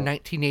October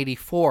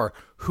 1984.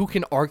 Who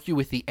can argue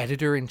with the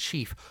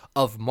editor-in-chief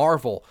of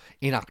Marvel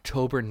in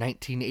October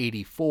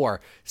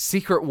 1984?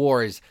 Secret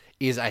Wars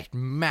is a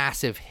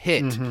massive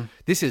hit.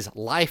 This is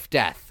Life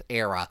Death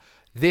era.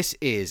 This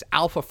is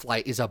Alpha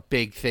Flight is a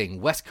big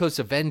thing. West Coast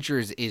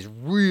Avengers is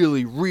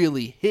really,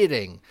 really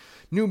hitting.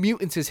 New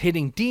Mutants is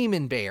hitting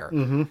Demon Bear.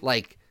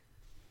 Like,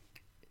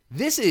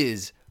 this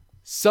is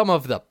some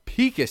of the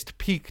peakest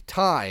peak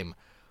time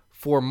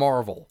for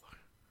Marvel.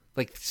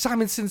 Like,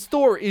 Simonson's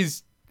Thor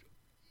is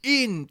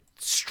in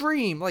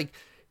stream. Like,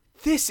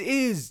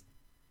 he's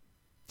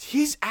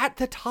at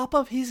the top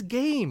of his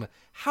game.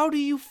 How do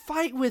you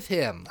fight with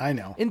him? I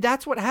know. And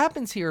that's what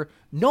happens here.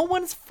 No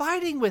one's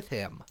fighting with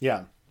him.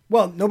 Yeah.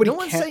 Well, No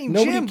one's saying,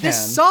 Jim,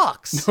 this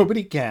sucks.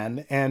 Nobody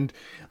can. And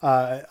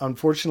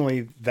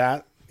unfortunately,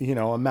 that,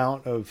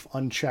 amount of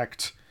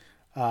unchecked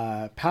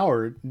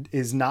power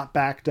is not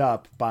backed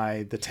up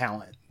by the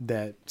talent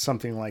that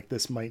something like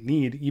this might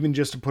need, even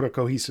just to put a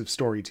cohesive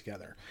story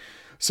together.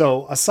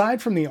 So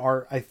aside from the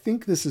art, I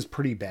think this is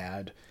pretty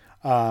bad.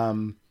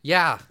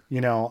 Yeah.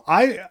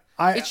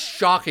 It's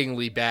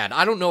shockingly bad.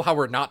 I don't know how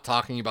we're not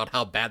talking about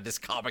how bad this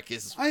comic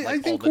is I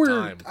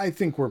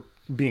think we're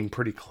being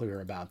pretty clear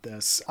about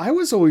this. I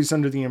was always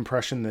under the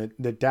impression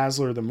that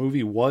Dazzler the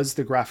movie was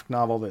the graphic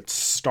novel that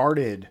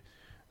started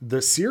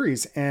the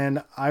series,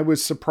 and I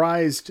was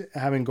surprised,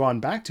 having gone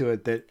back to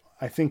it, that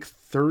I think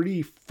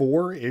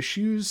 34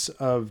 issues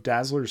of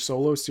Dazzler's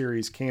solo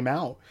series came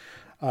out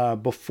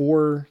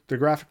before the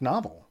graphic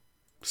novel.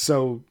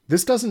 So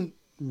this doesn't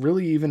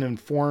really even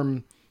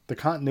inform the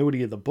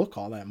continuity of the book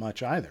all that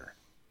much either.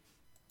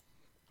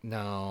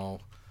 No.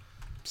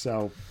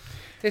 So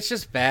it's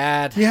just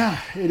bad. Yeah,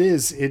 it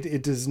is.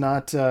 It does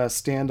not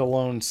stand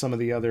alone some of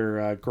the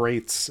other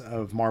greats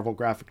of Marvel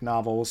graphic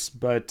novels,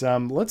 but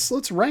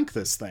let's rank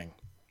this thing.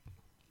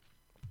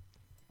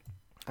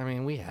 I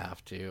mean, we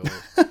have to.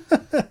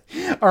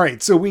 All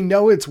right, so we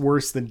know it's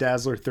worse than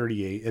Dazzler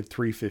 38 at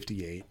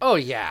 358. Oh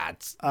yeah,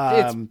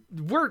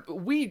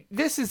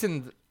 this is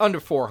in under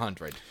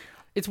 400.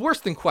 It's worse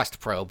than Quest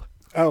Probe.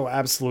 Oh,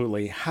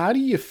 absolutely. How do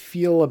you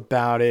feel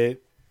about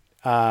it?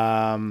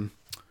 Where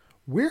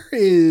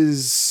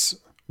is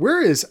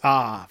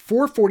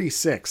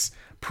 446,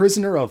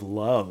 Prisoner of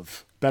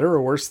Love? Better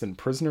or worse than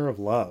Prisoner of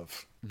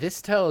Love?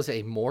 This tells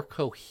a more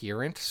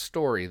coherent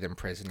story than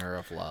Prisoner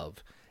of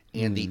Love,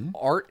 and the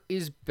art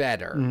is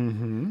better.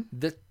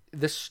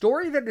 The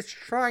story that it's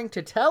trying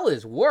to tell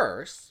is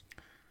worse,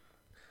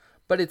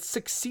 but it's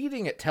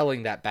succeeding at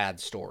telling that bad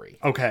story.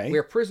 Okay.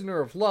 Where Prisoner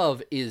of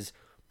Love is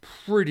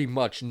pretty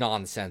much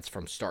nonsense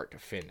from start to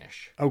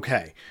finish.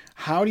 Okay.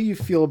 How do you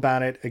feel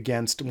about it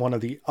against one of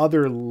the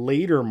other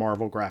later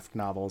Marvel graphic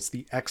novels,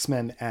 the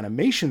X-Men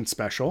animation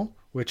special,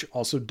 which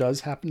also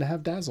does happen to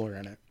have Dazzler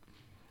in it?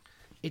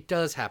 It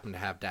does happen to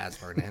have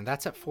Dazzler in it, and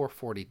that's at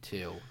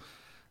 442.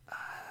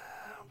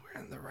 We're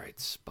in the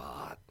right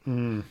spot.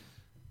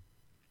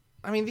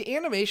 I mean, the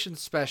animation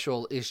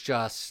special is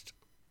just...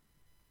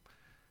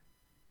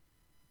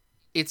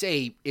 It's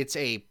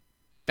a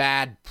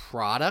bad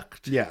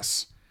product.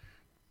 Yes.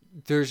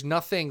 There's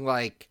nothing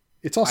like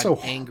it's also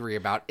I'm angry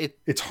about it.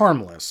 It's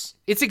harmless.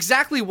 It's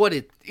exactly what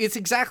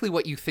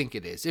you think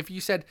it is. If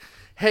you said,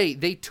 "Hey,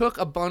 they took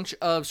a bunch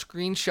of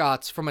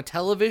screenshots from a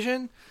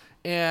television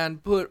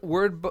and put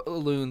word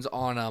balloons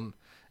on them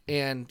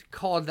and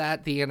called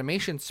that the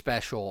animation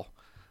special,"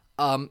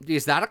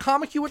 is that a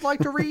comic you would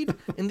like to read?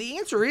 And the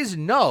answer is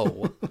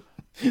no.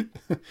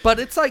 But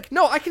it's like,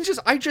 no, I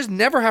just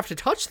never have to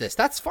touch this.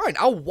 That's fine.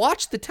 I'll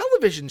watch the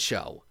television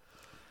show.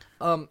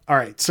 All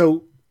right,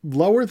 so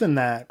lower than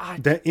that,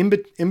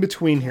 in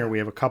between here, we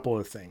have a couple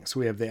of things.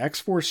 We have the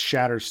X-Force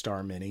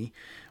Shatterstar mini.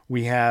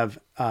 We have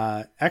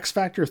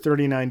X-Factor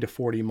 39 to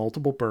 40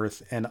 Multiple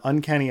Birth and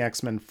Uncanny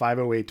X-Men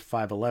 508 to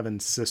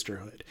 511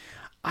 Sisterhood.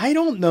 I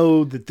don't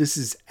know that this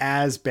is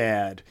as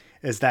bad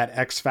as that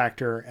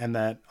X-Factor and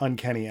that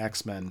Uncanny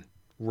X-Men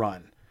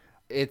run.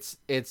 It's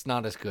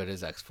not as good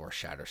as X-Force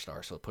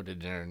Shatterstar, so put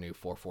it in a new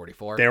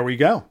 444. There we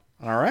go.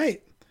 All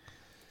right.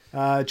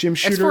 Jim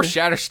Shooter. X-Force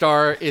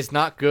Shatterstar is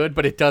not good,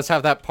 but it does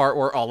have that part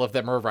where all of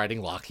them are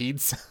riding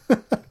Lockheeds.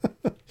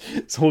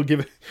 So we'll give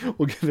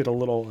it a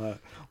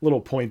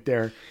little point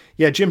there.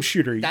 Yeah, Jim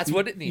Shooter. That's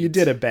what it needs. You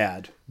did it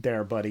bad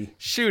there, buddy.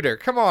 Shooter,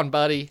 come on,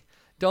 buddy.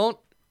 Don't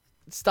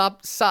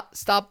stop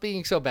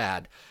being so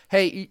bad.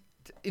 Hey,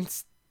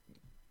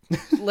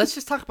 let's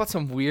just talk about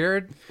some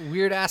weird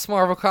ass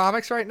Marvel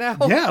comics right now.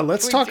 Yeah,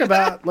 let's talk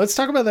about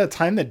that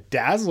time that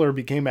Dazzler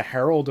became a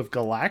Herald of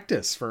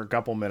Galactus for a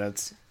couple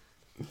minutes.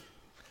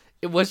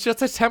 It was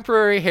just a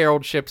temporary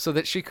heraldship so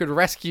that she could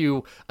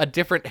rescue a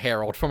different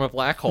herald from a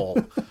black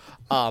hole.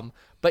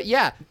 But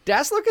yeah,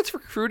 Dazzler gets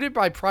recruited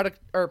by Project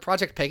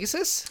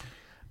Pegasus.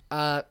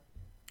 That's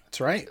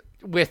right.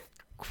 With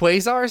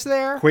Quasar's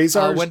there.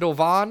 Wendell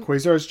Vaughn.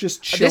 Quasar's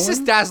just chilling. This is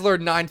Dazzler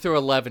 9 through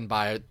 11,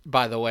 by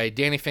the way.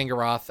 Danny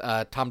Fingeroth,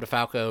 Tom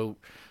DeFalco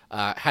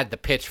had the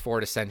pitch for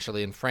it,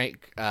 essentially, and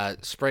Frank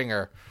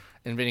Springer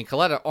and Vinnie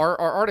Coletta are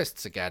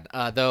artists again,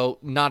 though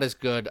not as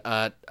good.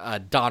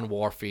 Don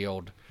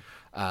Warfield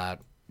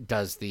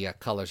does the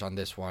colors on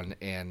this one.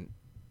 And,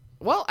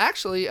 well,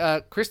 actually,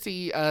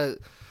 Christy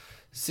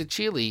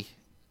Cicilli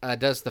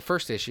does the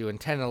first issue, and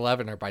 10 and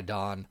 11 are by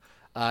Dawn.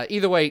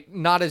 Either way,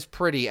 not as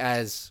pretty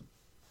as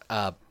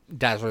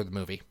Dazzler the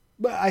movie.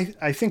 But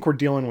I think we're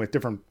dealing with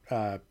different...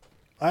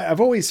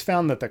 I've always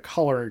found that the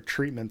color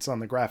treatments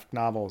on the graphic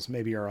novels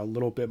maybe are a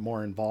little bit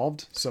more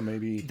involved. So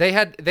maybe they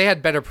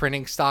had better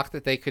printing stock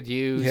that they could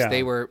use. Yeah.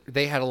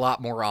 They had a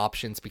lot more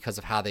options because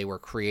of how they were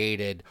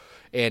created.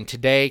 And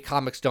today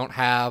comics don't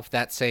have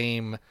that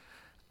same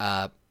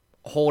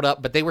hold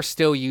up, but they were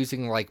still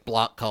using like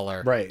block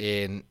color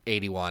in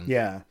 81.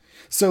 Yeah.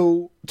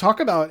 So talk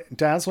about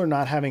Dazzler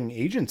not having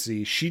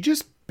agency. She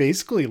just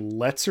basically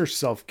lets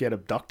herself get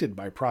abducted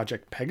by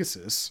Project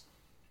Pegasus.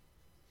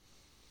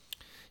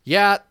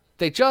 Yeah,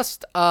 they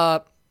just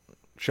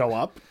Show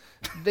up.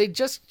 They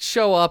just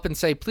show up and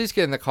say, "Please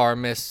get in the car,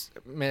 Miss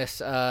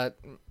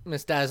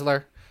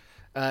Dazzler,"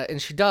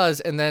 and she does.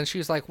 And then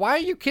she's like, "Why are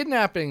you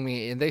kidnapping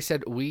me?" And they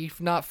said,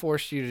 "We've not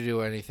forced you to do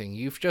anything.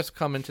 You've just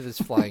come into this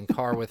flying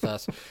car with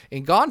us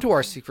and gone to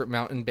our secret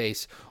mountain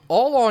base,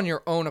 all on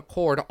your own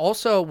accord.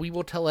 Also, we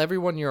will tell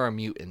everyone you're a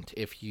mutant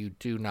if you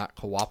do not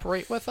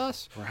cooperate with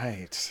us."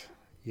 Right.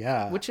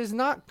 Yeah. Which is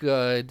not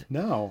good.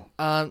 No.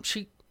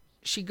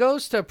 She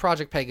goes to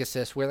Project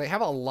Pegasus, where they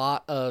have a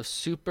lot of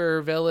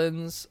super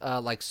villains,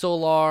 like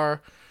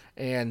Solar,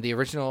 and the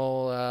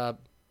original,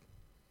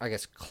 I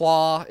guess,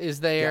 Claw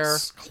is there.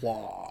 Yes,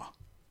 Claw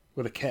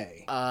with a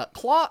K.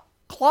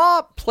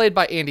 Claw, played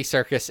by Andy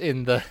Serkis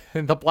in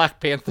the Black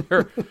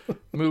Panther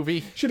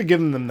movie. Should have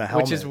given them the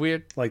helmet, which is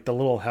weird. Like the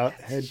little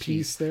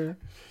headpiece there.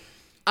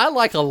 I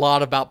like a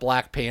lot about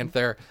Black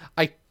Panther.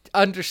 I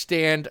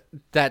understand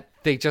that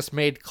they just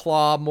made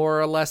Claw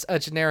more or less a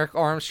generic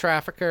arms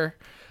trafficker.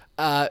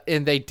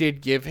 And they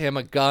did give him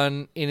a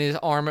gun in his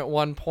arm at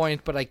one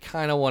point, but I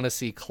kind of want to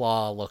see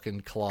Claw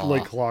looking Claw.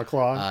 Like Claw.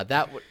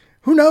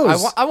 Who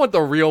knows? I want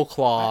the real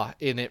Claw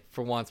in it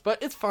for once,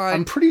 but it's fine.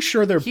 I'm pretty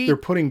sure they're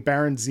putting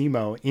Baron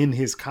Zemo in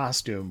his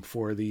costume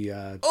for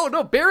the... Oh,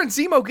 no, Baron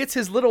Zemo gets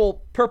his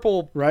little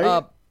purple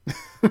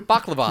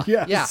baklava.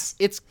 Yes.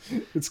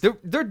 Yeah,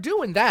 they're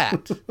doing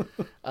that.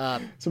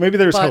 So maybe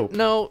there's hope.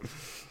 No...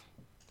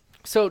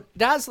 So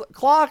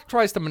Claw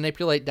tries to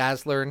manipulate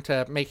Dazzler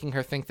into making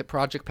her think that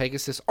Project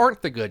Pegasus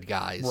aren't the good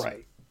guys.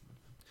 Right.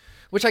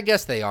 Which I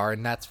guess they are,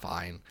 and that's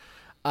fine.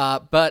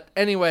 But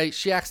anyway,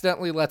 she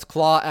accidentally lets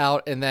Claw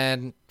out and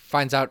then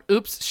finds out,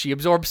 oops, she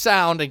absorbs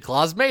sound, and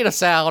Claw's made a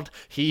sound.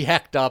 He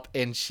hecked up,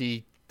 and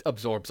she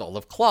absorbs all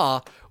of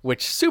Claw,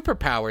 which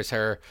superpowers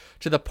her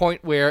to the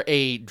point where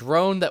a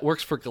drone that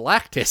works for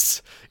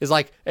Galactus is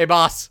like, "Hey,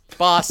 boss,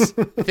 I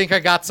think I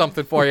got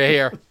something for you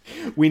here."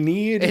 We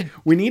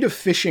need a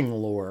fishing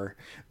lure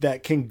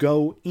that can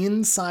go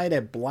inside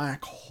a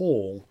black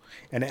hole,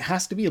 and it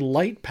has to be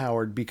light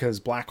powered because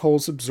black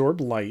holes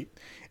absorb light.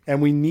 And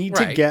we need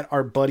to get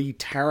our buddy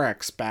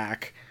Terex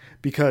back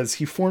because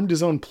he formed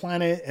his own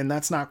planet, and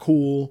that's not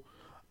cool.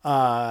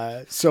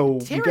 So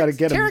we got to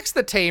get him. Terex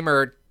the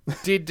Tamer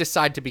did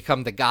decide to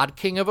become the god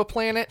king of a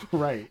planet.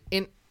 Right.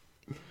 In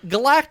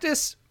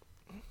Galactus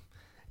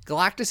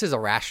is a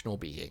rational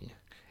being.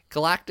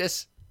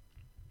 Galactus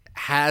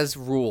has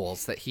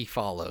rules that he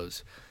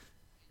follows.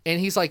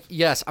 And he's like,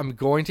 yes, I'm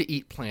going to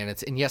eat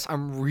planets. And yes,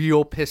 I'm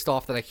real pissed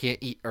off that I can't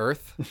eat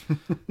Earth.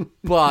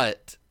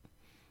 But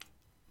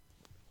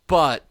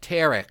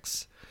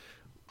Terex,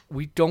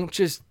 we don't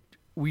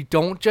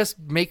just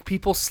make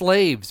people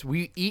slaves.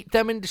 We eat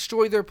them and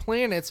destroy their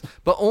planets,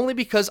 but only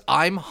because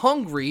I'm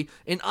hungry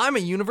and I'm a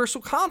universal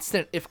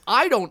constant. If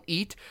I don't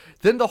eat,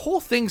 then the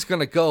whole thing's going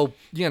to go,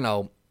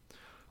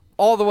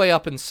 all the way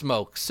up in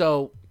smoke.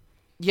 So,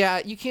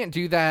 yeah, you can't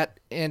do that.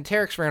 And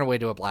Terex ran away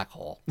to a black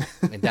hole,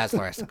 and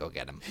Dazzler has to go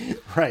get him.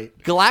 Right.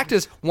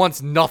 Galactus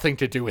wants nothing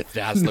to do with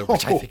Dazzler,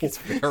 which I think is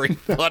very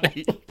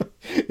funny.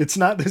 It's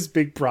not this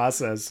big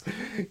process.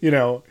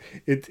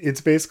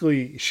 It's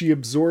basically she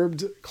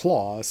absorbed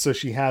Claw, so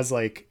she has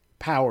like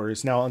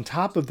powers. Now on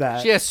top of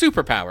that, she has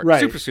superpower.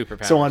 Right.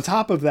 Superpower. So on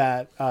top of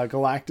that,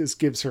 Galactus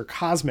gives her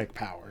cosmic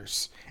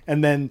powers.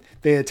 And then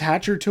they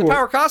attach her to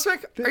Power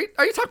Cosmic? Are you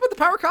talking about the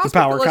Power Cosmic? The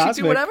Power that lets Cosmic.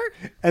 You do whatever?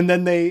 And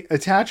then they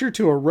attach her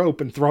to a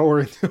rope and throw her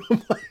into a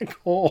black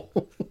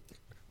hole.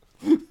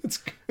 It's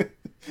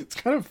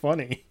kind of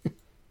funny.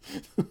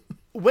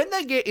 When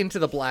they get into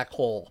the black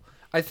hole,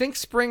 I think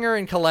Springer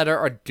and Coletta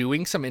are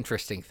doing some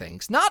interesting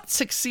things. Not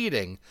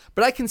succeeding,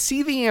 but I can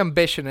see the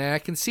ambition, and I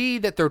can see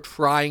that they're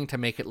trying to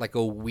make it like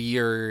a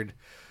weird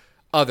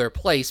other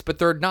place, but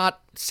they're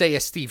not, say,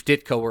 a Steve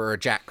Ditko or a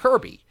Jack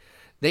Kirby.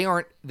 They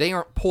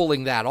aren't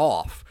pulling that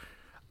off,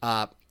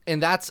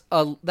 and that's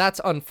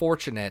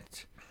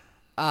unfortunate.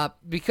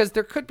 Because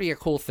there could be a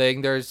cool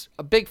thing. There's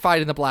a big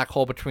fight in the black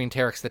hole between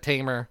Terex the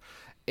Tamer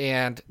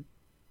and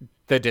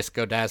the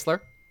Disco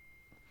Dazzler,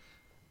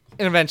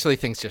 and eventually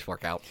things just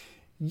work out.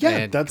 Yeah,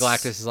 and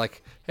Galactus is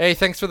like, "Hey,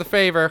 thanks for the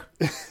favor."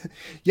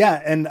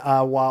 Yeah, and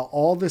while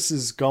all this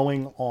is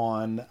going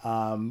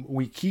on,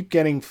 we keep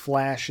getting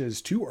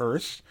flashes to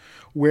Earth,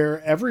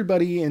 where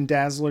everybody in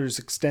Dazzler's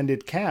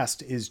extended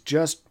cast is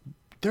just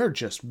they're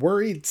just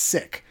worried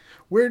sick.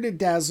 Where did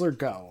Dazzler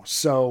go?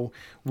 So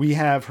we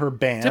have her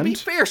band. To be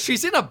fair,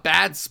 she's in a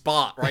bad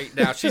spot right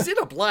now. She's in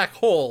a black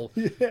hole,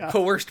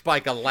 coerced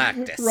by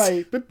Galactus.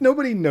 Right, but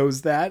nobody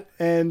knows that.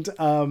 And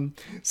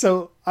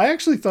so I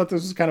actually thought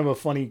this was kind of a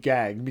funny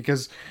gag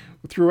because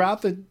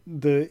throughout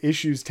the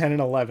issues 10 and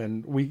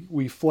 11,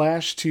 we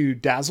flash to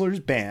Dazzler's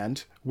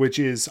band, which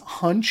is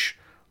Hunch,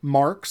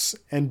 Marks,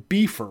 and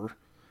Beefer,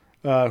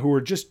 who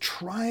are just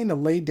trying to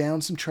lay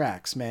down some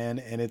tracks, man.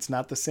 And it's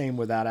not the same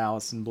without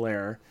Allison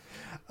Blair.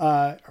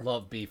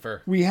 Love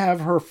Beefer. We have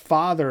her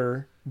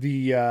father,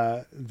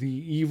 the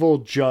evil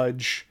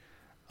judge,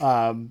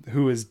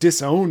 who has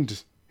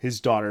disowned his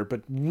daughter,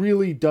 but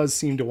really does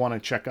seem to want to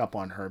check up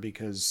on her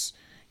because,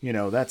 you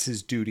know, that's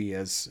his duty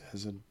as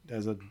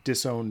a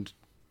disowned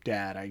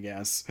dad, I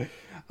guess.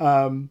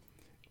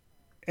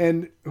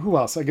 And who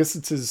else? I guess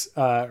it's his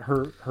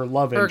her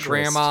love interest.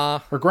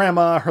 Her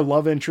grandma, her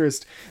love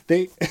interest.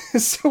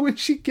 So when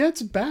she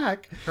gets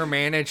back, her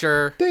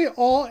manager, they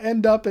all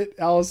end up at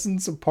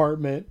Allison's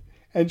apartment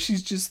and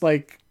she's just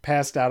like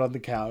passed out on the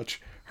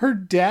couch. Her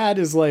dad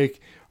is like,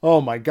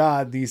 "Oh my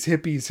God, these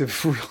hippies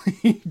have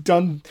really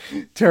done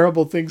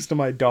terrible things to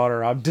my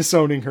daughter. I'm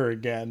disowning her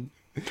again."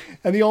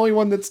 And the only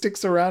one that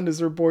sticks around is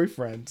her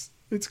boyfriend.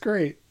 It's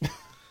great.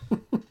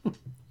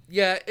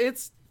 Yeah,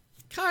 it's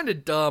kind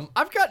of dumb.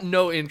 I've got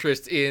no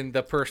interest in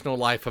the personal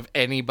life of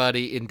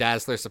anybody in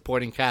Dazzler's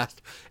supporting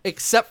cast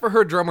except for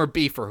her drummer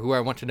Beefer, who I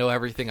want to know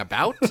everything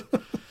about.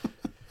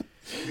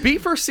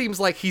 Beefer seems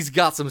like he's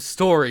got some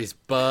stories,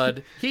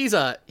 bud. He's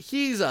a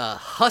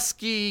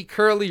husky,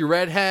 curly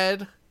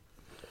redhead.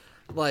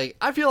 Like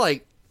I feel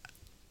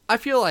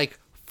like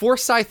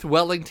Forsyth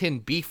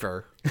Wellington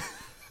Beefer.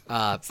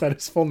 Is that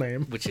his full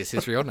name? Which is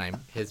his real name.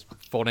 His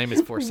full name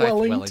is Forsyth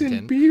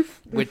Wellington. Beef?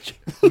 Which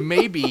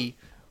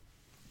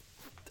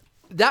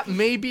that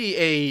may be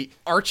a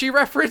Archie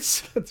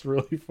reference. That's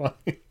really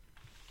funny.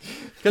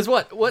 Because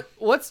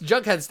what's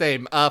Jughead's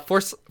name?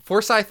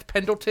 Forsyth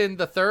Pendleton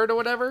the Third or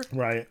whatever.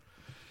 Right.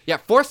 Yeah,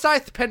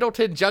 Forsyth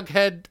Pendleton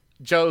Jughead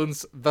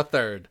Jones the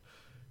Third.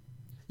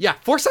 Yeah,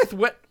 Forsyth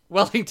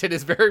Wellington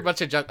is very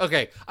much a Jug.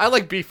 Okay, I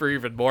like Beefer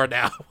even more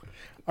now.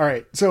 All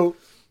right, so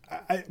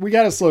we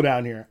got to slow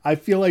down here. I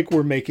feel like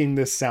we're making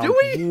this sound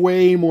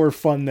way more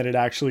fun than it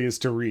actually is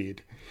to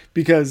read,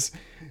 because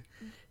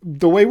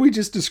the way we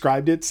just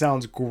described it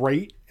sounds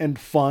great and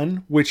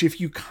fun, which if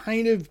you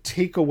kind of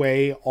take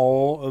away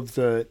all of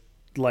the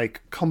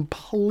like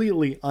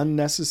completely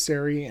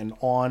unnecessary and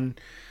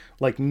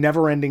like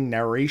never-ending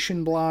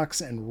narration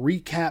blocks and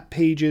recap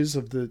pages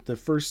of the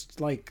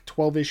first like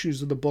 12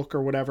 issues of the book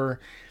or whatever,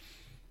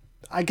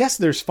 I guess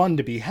there's fun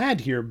to be had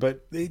here,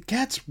 but it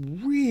gets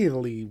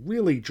really,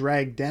 really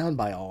dragged down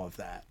by all of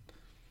that.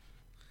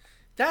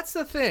 That's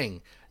the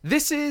thing.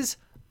 This is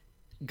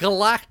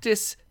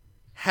Galactus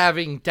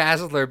having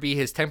Dazzler be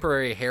his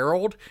temporary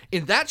herald,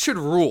 and that should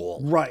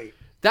rule. Right.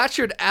 That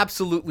should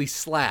absolutely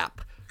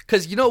slap.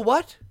 Because you know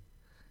what?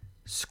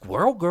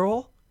 Squirrel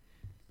Girl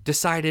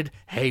decided,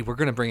 hey, we're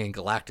going to bring in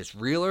Galactus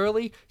real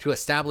early to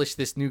establish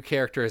this new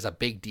character as a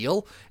big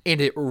deal. And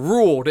it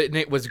ruled, and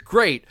it was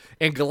great.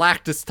 And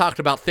Galactus talked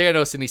about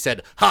Thanos, and he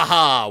said,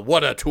 haha,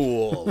 what a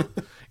tool.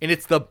 And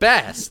it's the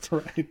best.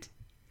 Right.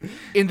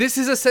 And this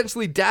is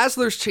essentially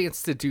Dazzler's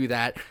chance to do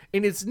that,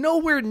 and it's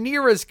nowhere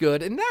near as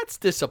good, and that's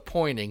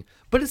disappointing.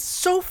 But it's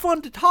so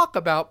fun to talk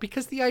about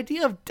because the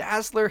idea of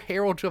Dazzler,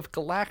 Herald of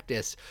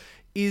Galactus,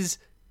 is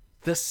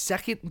the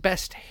second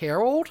best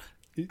Herald,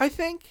 I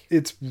think.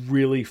 It's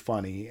really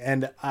funny,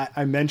 and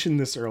I mentioned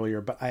this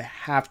earlier, but I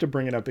have to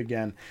bring it up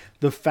again.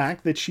 The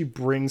fact that she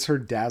brings her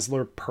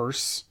Dazzler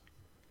purse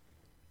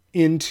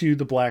into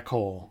the black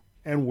hole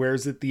and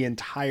wears it the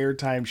entire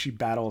time she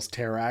battles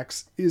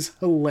Terrax is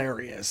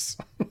hilarious.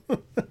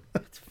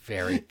 It's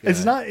very good.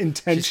 It's not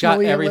intentionally She's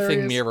got everything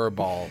hilarious. mirror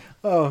ball.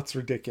 Oh, it's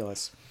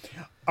ridiculous.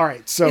 All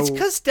right, so it's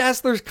because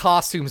Dazzler's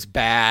costume's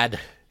bad.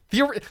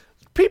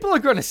 People are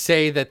going to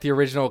say that the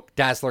original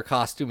Dazzler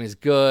costume is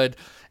good,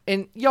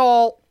 and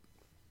y'all,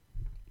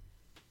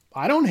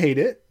 I don't hate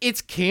it.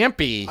 it's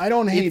campy. I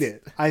don't hate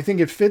it. I think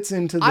it fits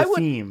into the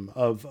theme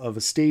of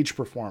a stage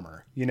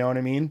performer. You know what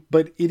I mean?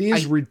 But it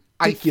is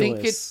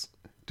ridiculous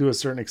to a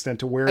certain extent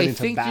to wear it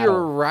into think battle.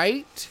 you're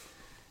right,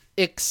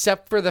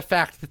 except for the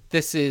fact that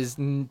this is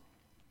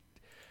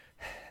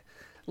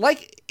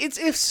like it's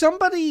if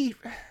somebody.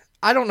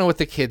 I don't know what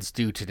the kids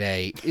do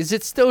today. Is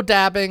it still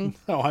dabbing?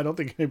 No, I don't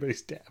think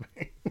anybody's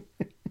dabbing.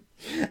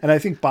 And I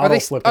think bottle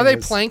flipping. Are they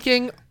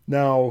planking?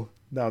 No,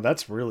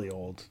 that's really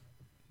old.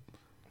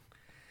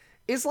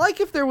 It's like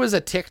if there was a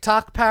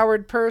TikTok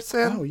powered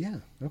person. Oh yeah,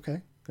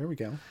 okay, there we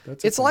go.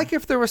 It's like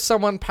if there was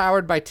someone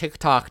powered by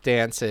TikTok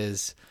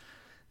dances,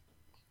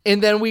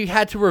 and then we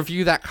had to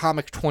review that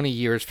comic 20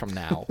 years from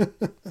now.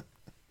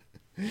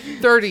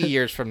 30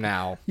 years from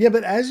now. Yeah,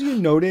 but as you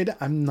noted,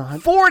 I'm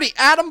not 40,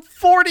 Adam,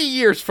 40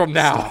 years from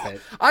now. Stop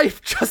it.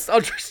 I've just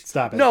understood.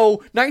 Stop it. No,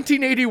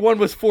 1981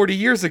 was 40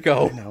 years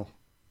ago.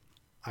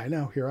 I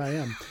know. Here I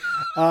am.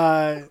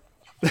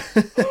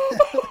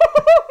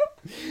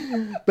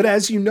 But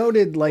as you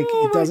noted, like,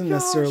 Oh it doesn't my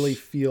necessarily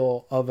gosh.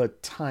 feel of a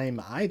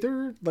time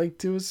either, like,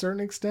 to a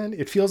certain extent.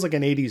 It feels like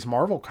an 80s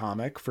Marvel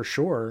comic for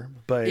sure,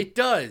 but It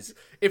does.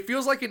 It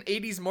feels like an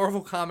 80s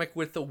Marvel comic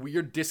with a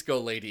weird disco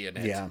lady in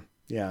it.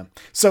 yeah.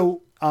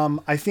 So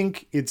I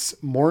think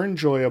it's more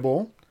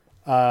enjoyable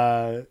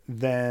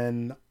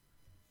than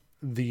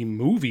the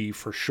movie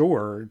for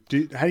sure.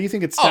 How do you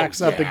think it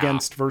stacks up yeah.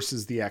 against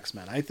versus the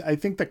X-Men? I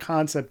think the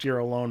concept here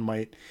alone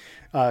might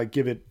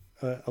give it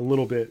a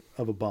little bit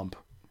of a bump.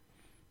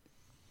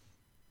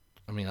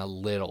 I mean, a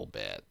little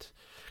bit.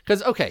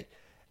 Because, okay,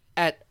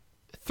 at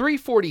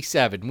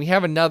 347, we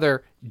have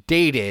another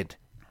dated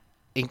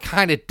and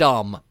kind of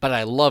dumb, but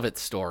I love it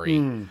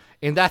story.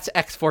 And that's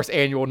X-Force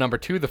Annual number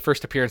 2, the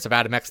first appearance of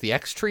Adam X the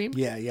X-Treme.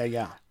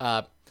 Yeah.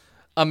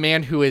 A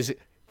man who is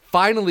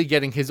finally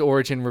getting his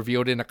origin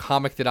revealed in a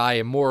comic that I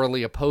am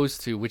morally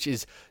opposed to, which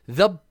is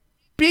the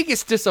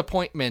biggest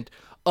disappointment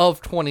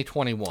of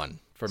 2021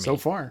 for me. So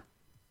far.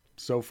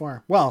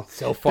 Well,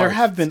 So far. there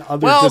have been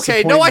other Well,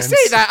 okay, no, I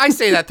disappointments.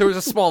 say that. There was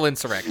a small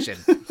insurrection.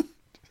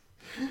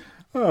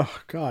 Oh,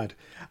 God.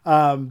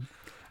 All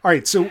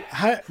right, so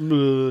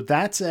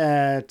that's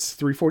at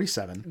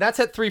 347. That's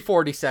at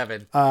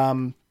 347.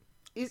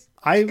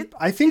 I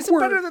think Is it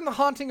better than The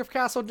Haunting of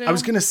Castle Doom? I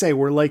was going to say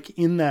we're like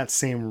in that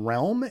same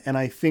realm, and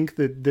I think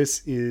that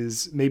this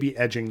is maybe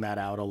edging that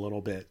out a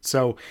little bit.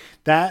 So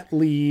that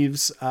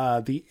leaves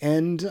the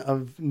end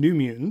of New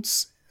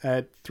Mutants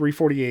at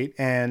 348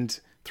 and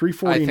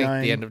 349. I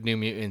think the end of New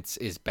Mutants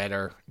is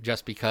better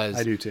just because.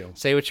 I do too.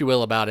 Say what you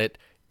will about it.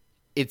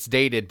 It's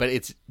dated, but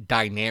it's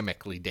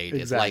dynamically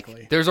dated.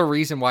 Exactly. Like, there's a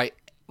reason why,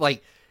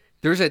 like,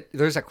 there's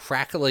a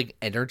crackling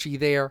energy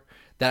there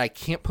that I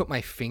can't put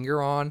my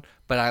finger on,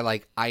 but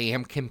I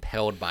am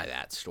compelled by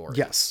that story.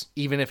 Yes.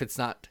 Even if it's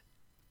not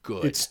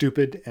good. It's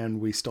stupid, and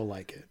we still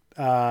like it.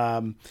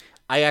 I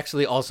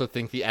actually also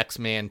think the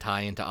X-Man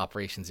tie into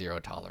Operation Zero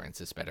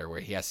Tolerance is better, where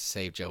he has to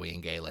save Joey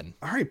and Galen.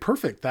 All right,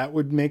 perfect. That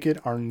would make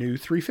it our new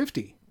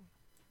 350.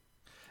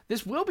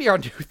 This will be our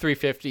new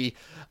 350.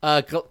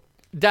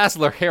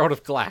 Dazzler, Herald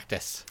of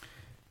Galactus.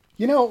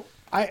 You know,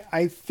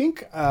 I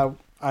think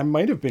I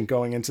might have been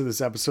going into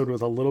this episode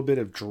with a little bit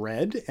of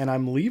dread, and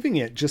I'm leaving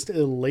it just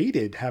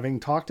elated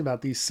having talked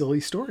about these silly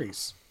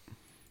stories.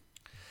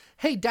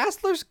 Hey,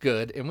 Dazzler's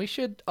good, and we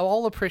should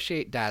all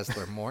appreciate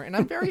Dazzler more. And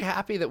I'm very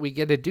happy that we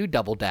get to do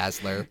Double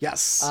Dazzler.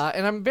 Yes.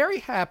 And I'm very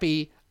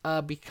happy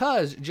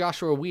because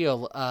Joshua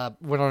Wheel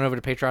went on over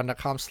to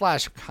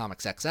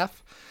patreon.com/comicsxf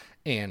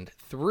and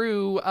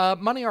threw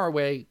money our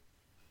way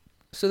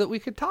so that we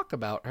could talk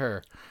about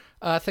her.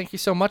 Thank you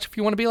so much. If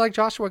you want to be like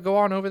Joshua, go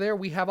on over there.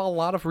 We have a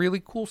lot of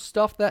really cool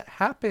stuff that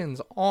happens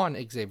on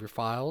Xavier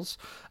Files.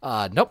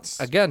 Nope.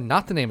 Again,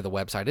 not the name of the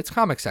website. It's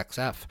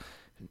ComicsXF.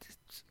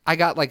 I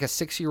got like a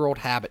 6-year-old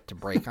habit to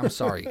break. I'm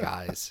sorry,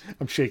 guys.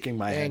 I'm shaking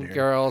my head And here.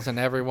 girls and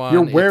everyone.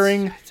 You're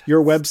wearing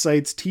your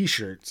website's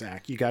t-shirt,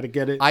 Zach. You got to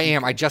get it. I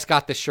am. I just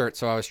got this shirt,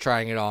 so I was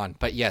trying it on.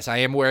 But yes, I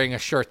am wearing a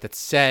shirt that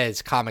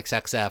says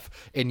ComicsXF,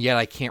 and yet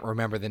I can't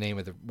remember the name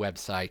of the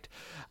website.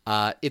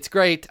 It's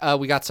great.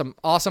 We got some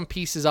awesome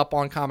pieces up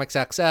on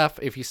ComicsXF.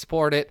 If you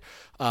support it,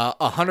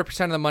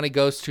 100% of the money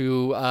goes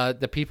to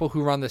the people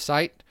who run the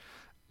site.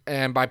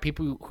 And by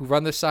people who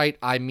run the site,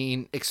 I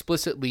mean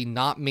explicitly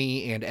not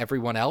me and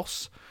everyone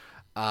else.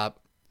 And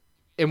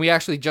we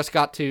actually just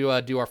got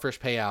to do our first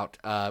payout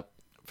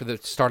for the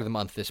start of the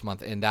month this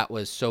month. And that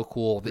was so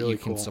cool that Really you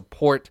can cool.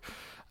 support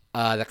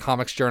the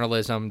comics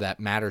journalism that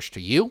matters to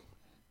you.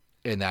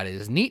 And that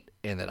is neat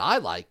and that I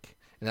like.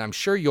 And that I'm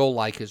sure you'll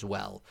like as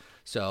well.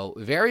 So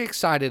very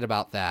excited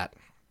about that.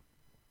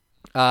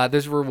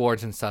 There's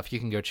rewards and stuff. You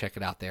can go check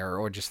it out there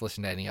or just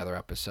listen to any other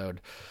episode.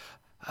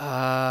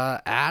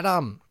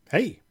 Adam,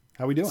 Hey,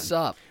 how we doing? what's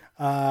up?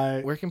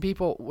 Where can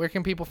people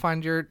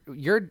find your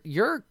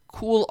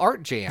cool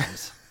art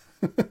jams?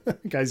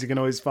 Guys, you can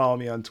always follow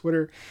me on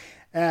Twitter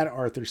at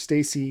Arthur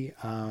Stacy.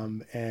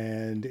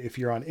 And if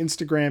you're on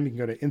Instagram, you can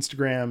go to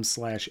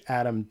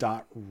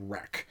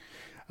Instagram/Adam.rec.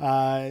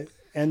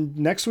 And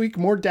next week,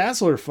 more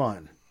Dazzler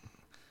fun.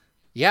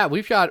 Yeah,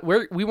 we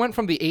went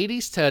from the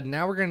 80s to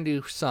now we're going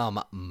to do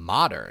some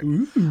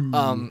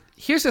modern.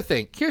 Here's the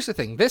thing.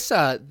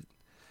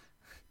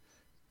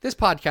 This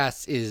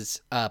podcast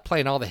is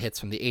playing all the hits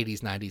from the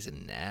 80s, 90s,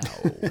 and now,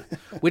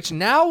 which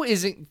now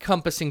is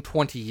encompassing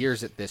 20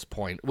 years at this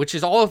point, which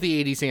is all of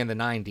the 80s and the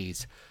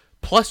 90s,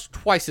 plus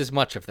twice as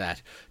much of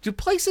that. Do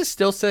places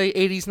still say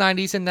 80s,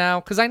 90s, and now?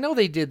 Because I know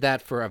they did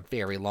that for a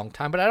very long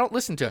time, but I don't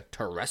listen to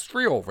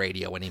terrestrial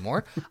radio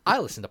anymore. I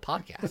listen to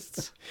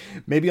podcasts.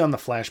 Maybe on the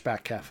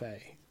Flashback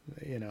Cafe.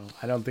 You know,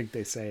 I don't think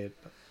they say it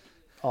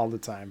all the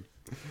time.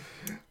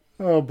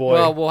 Oh boy.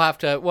 Well, we'll have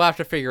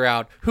to figure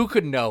out who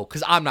could know,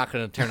 because I'm not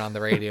going to turn on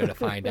the radio to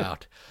find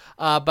out.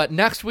 But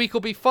next week will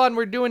be fun.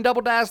 We're doing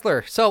Double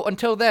Dazzler. So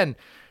until then,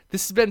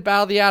 this has been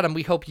Battle of the Atom.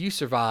 We hope you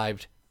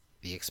survived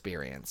the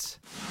experience.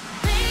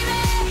 Baby,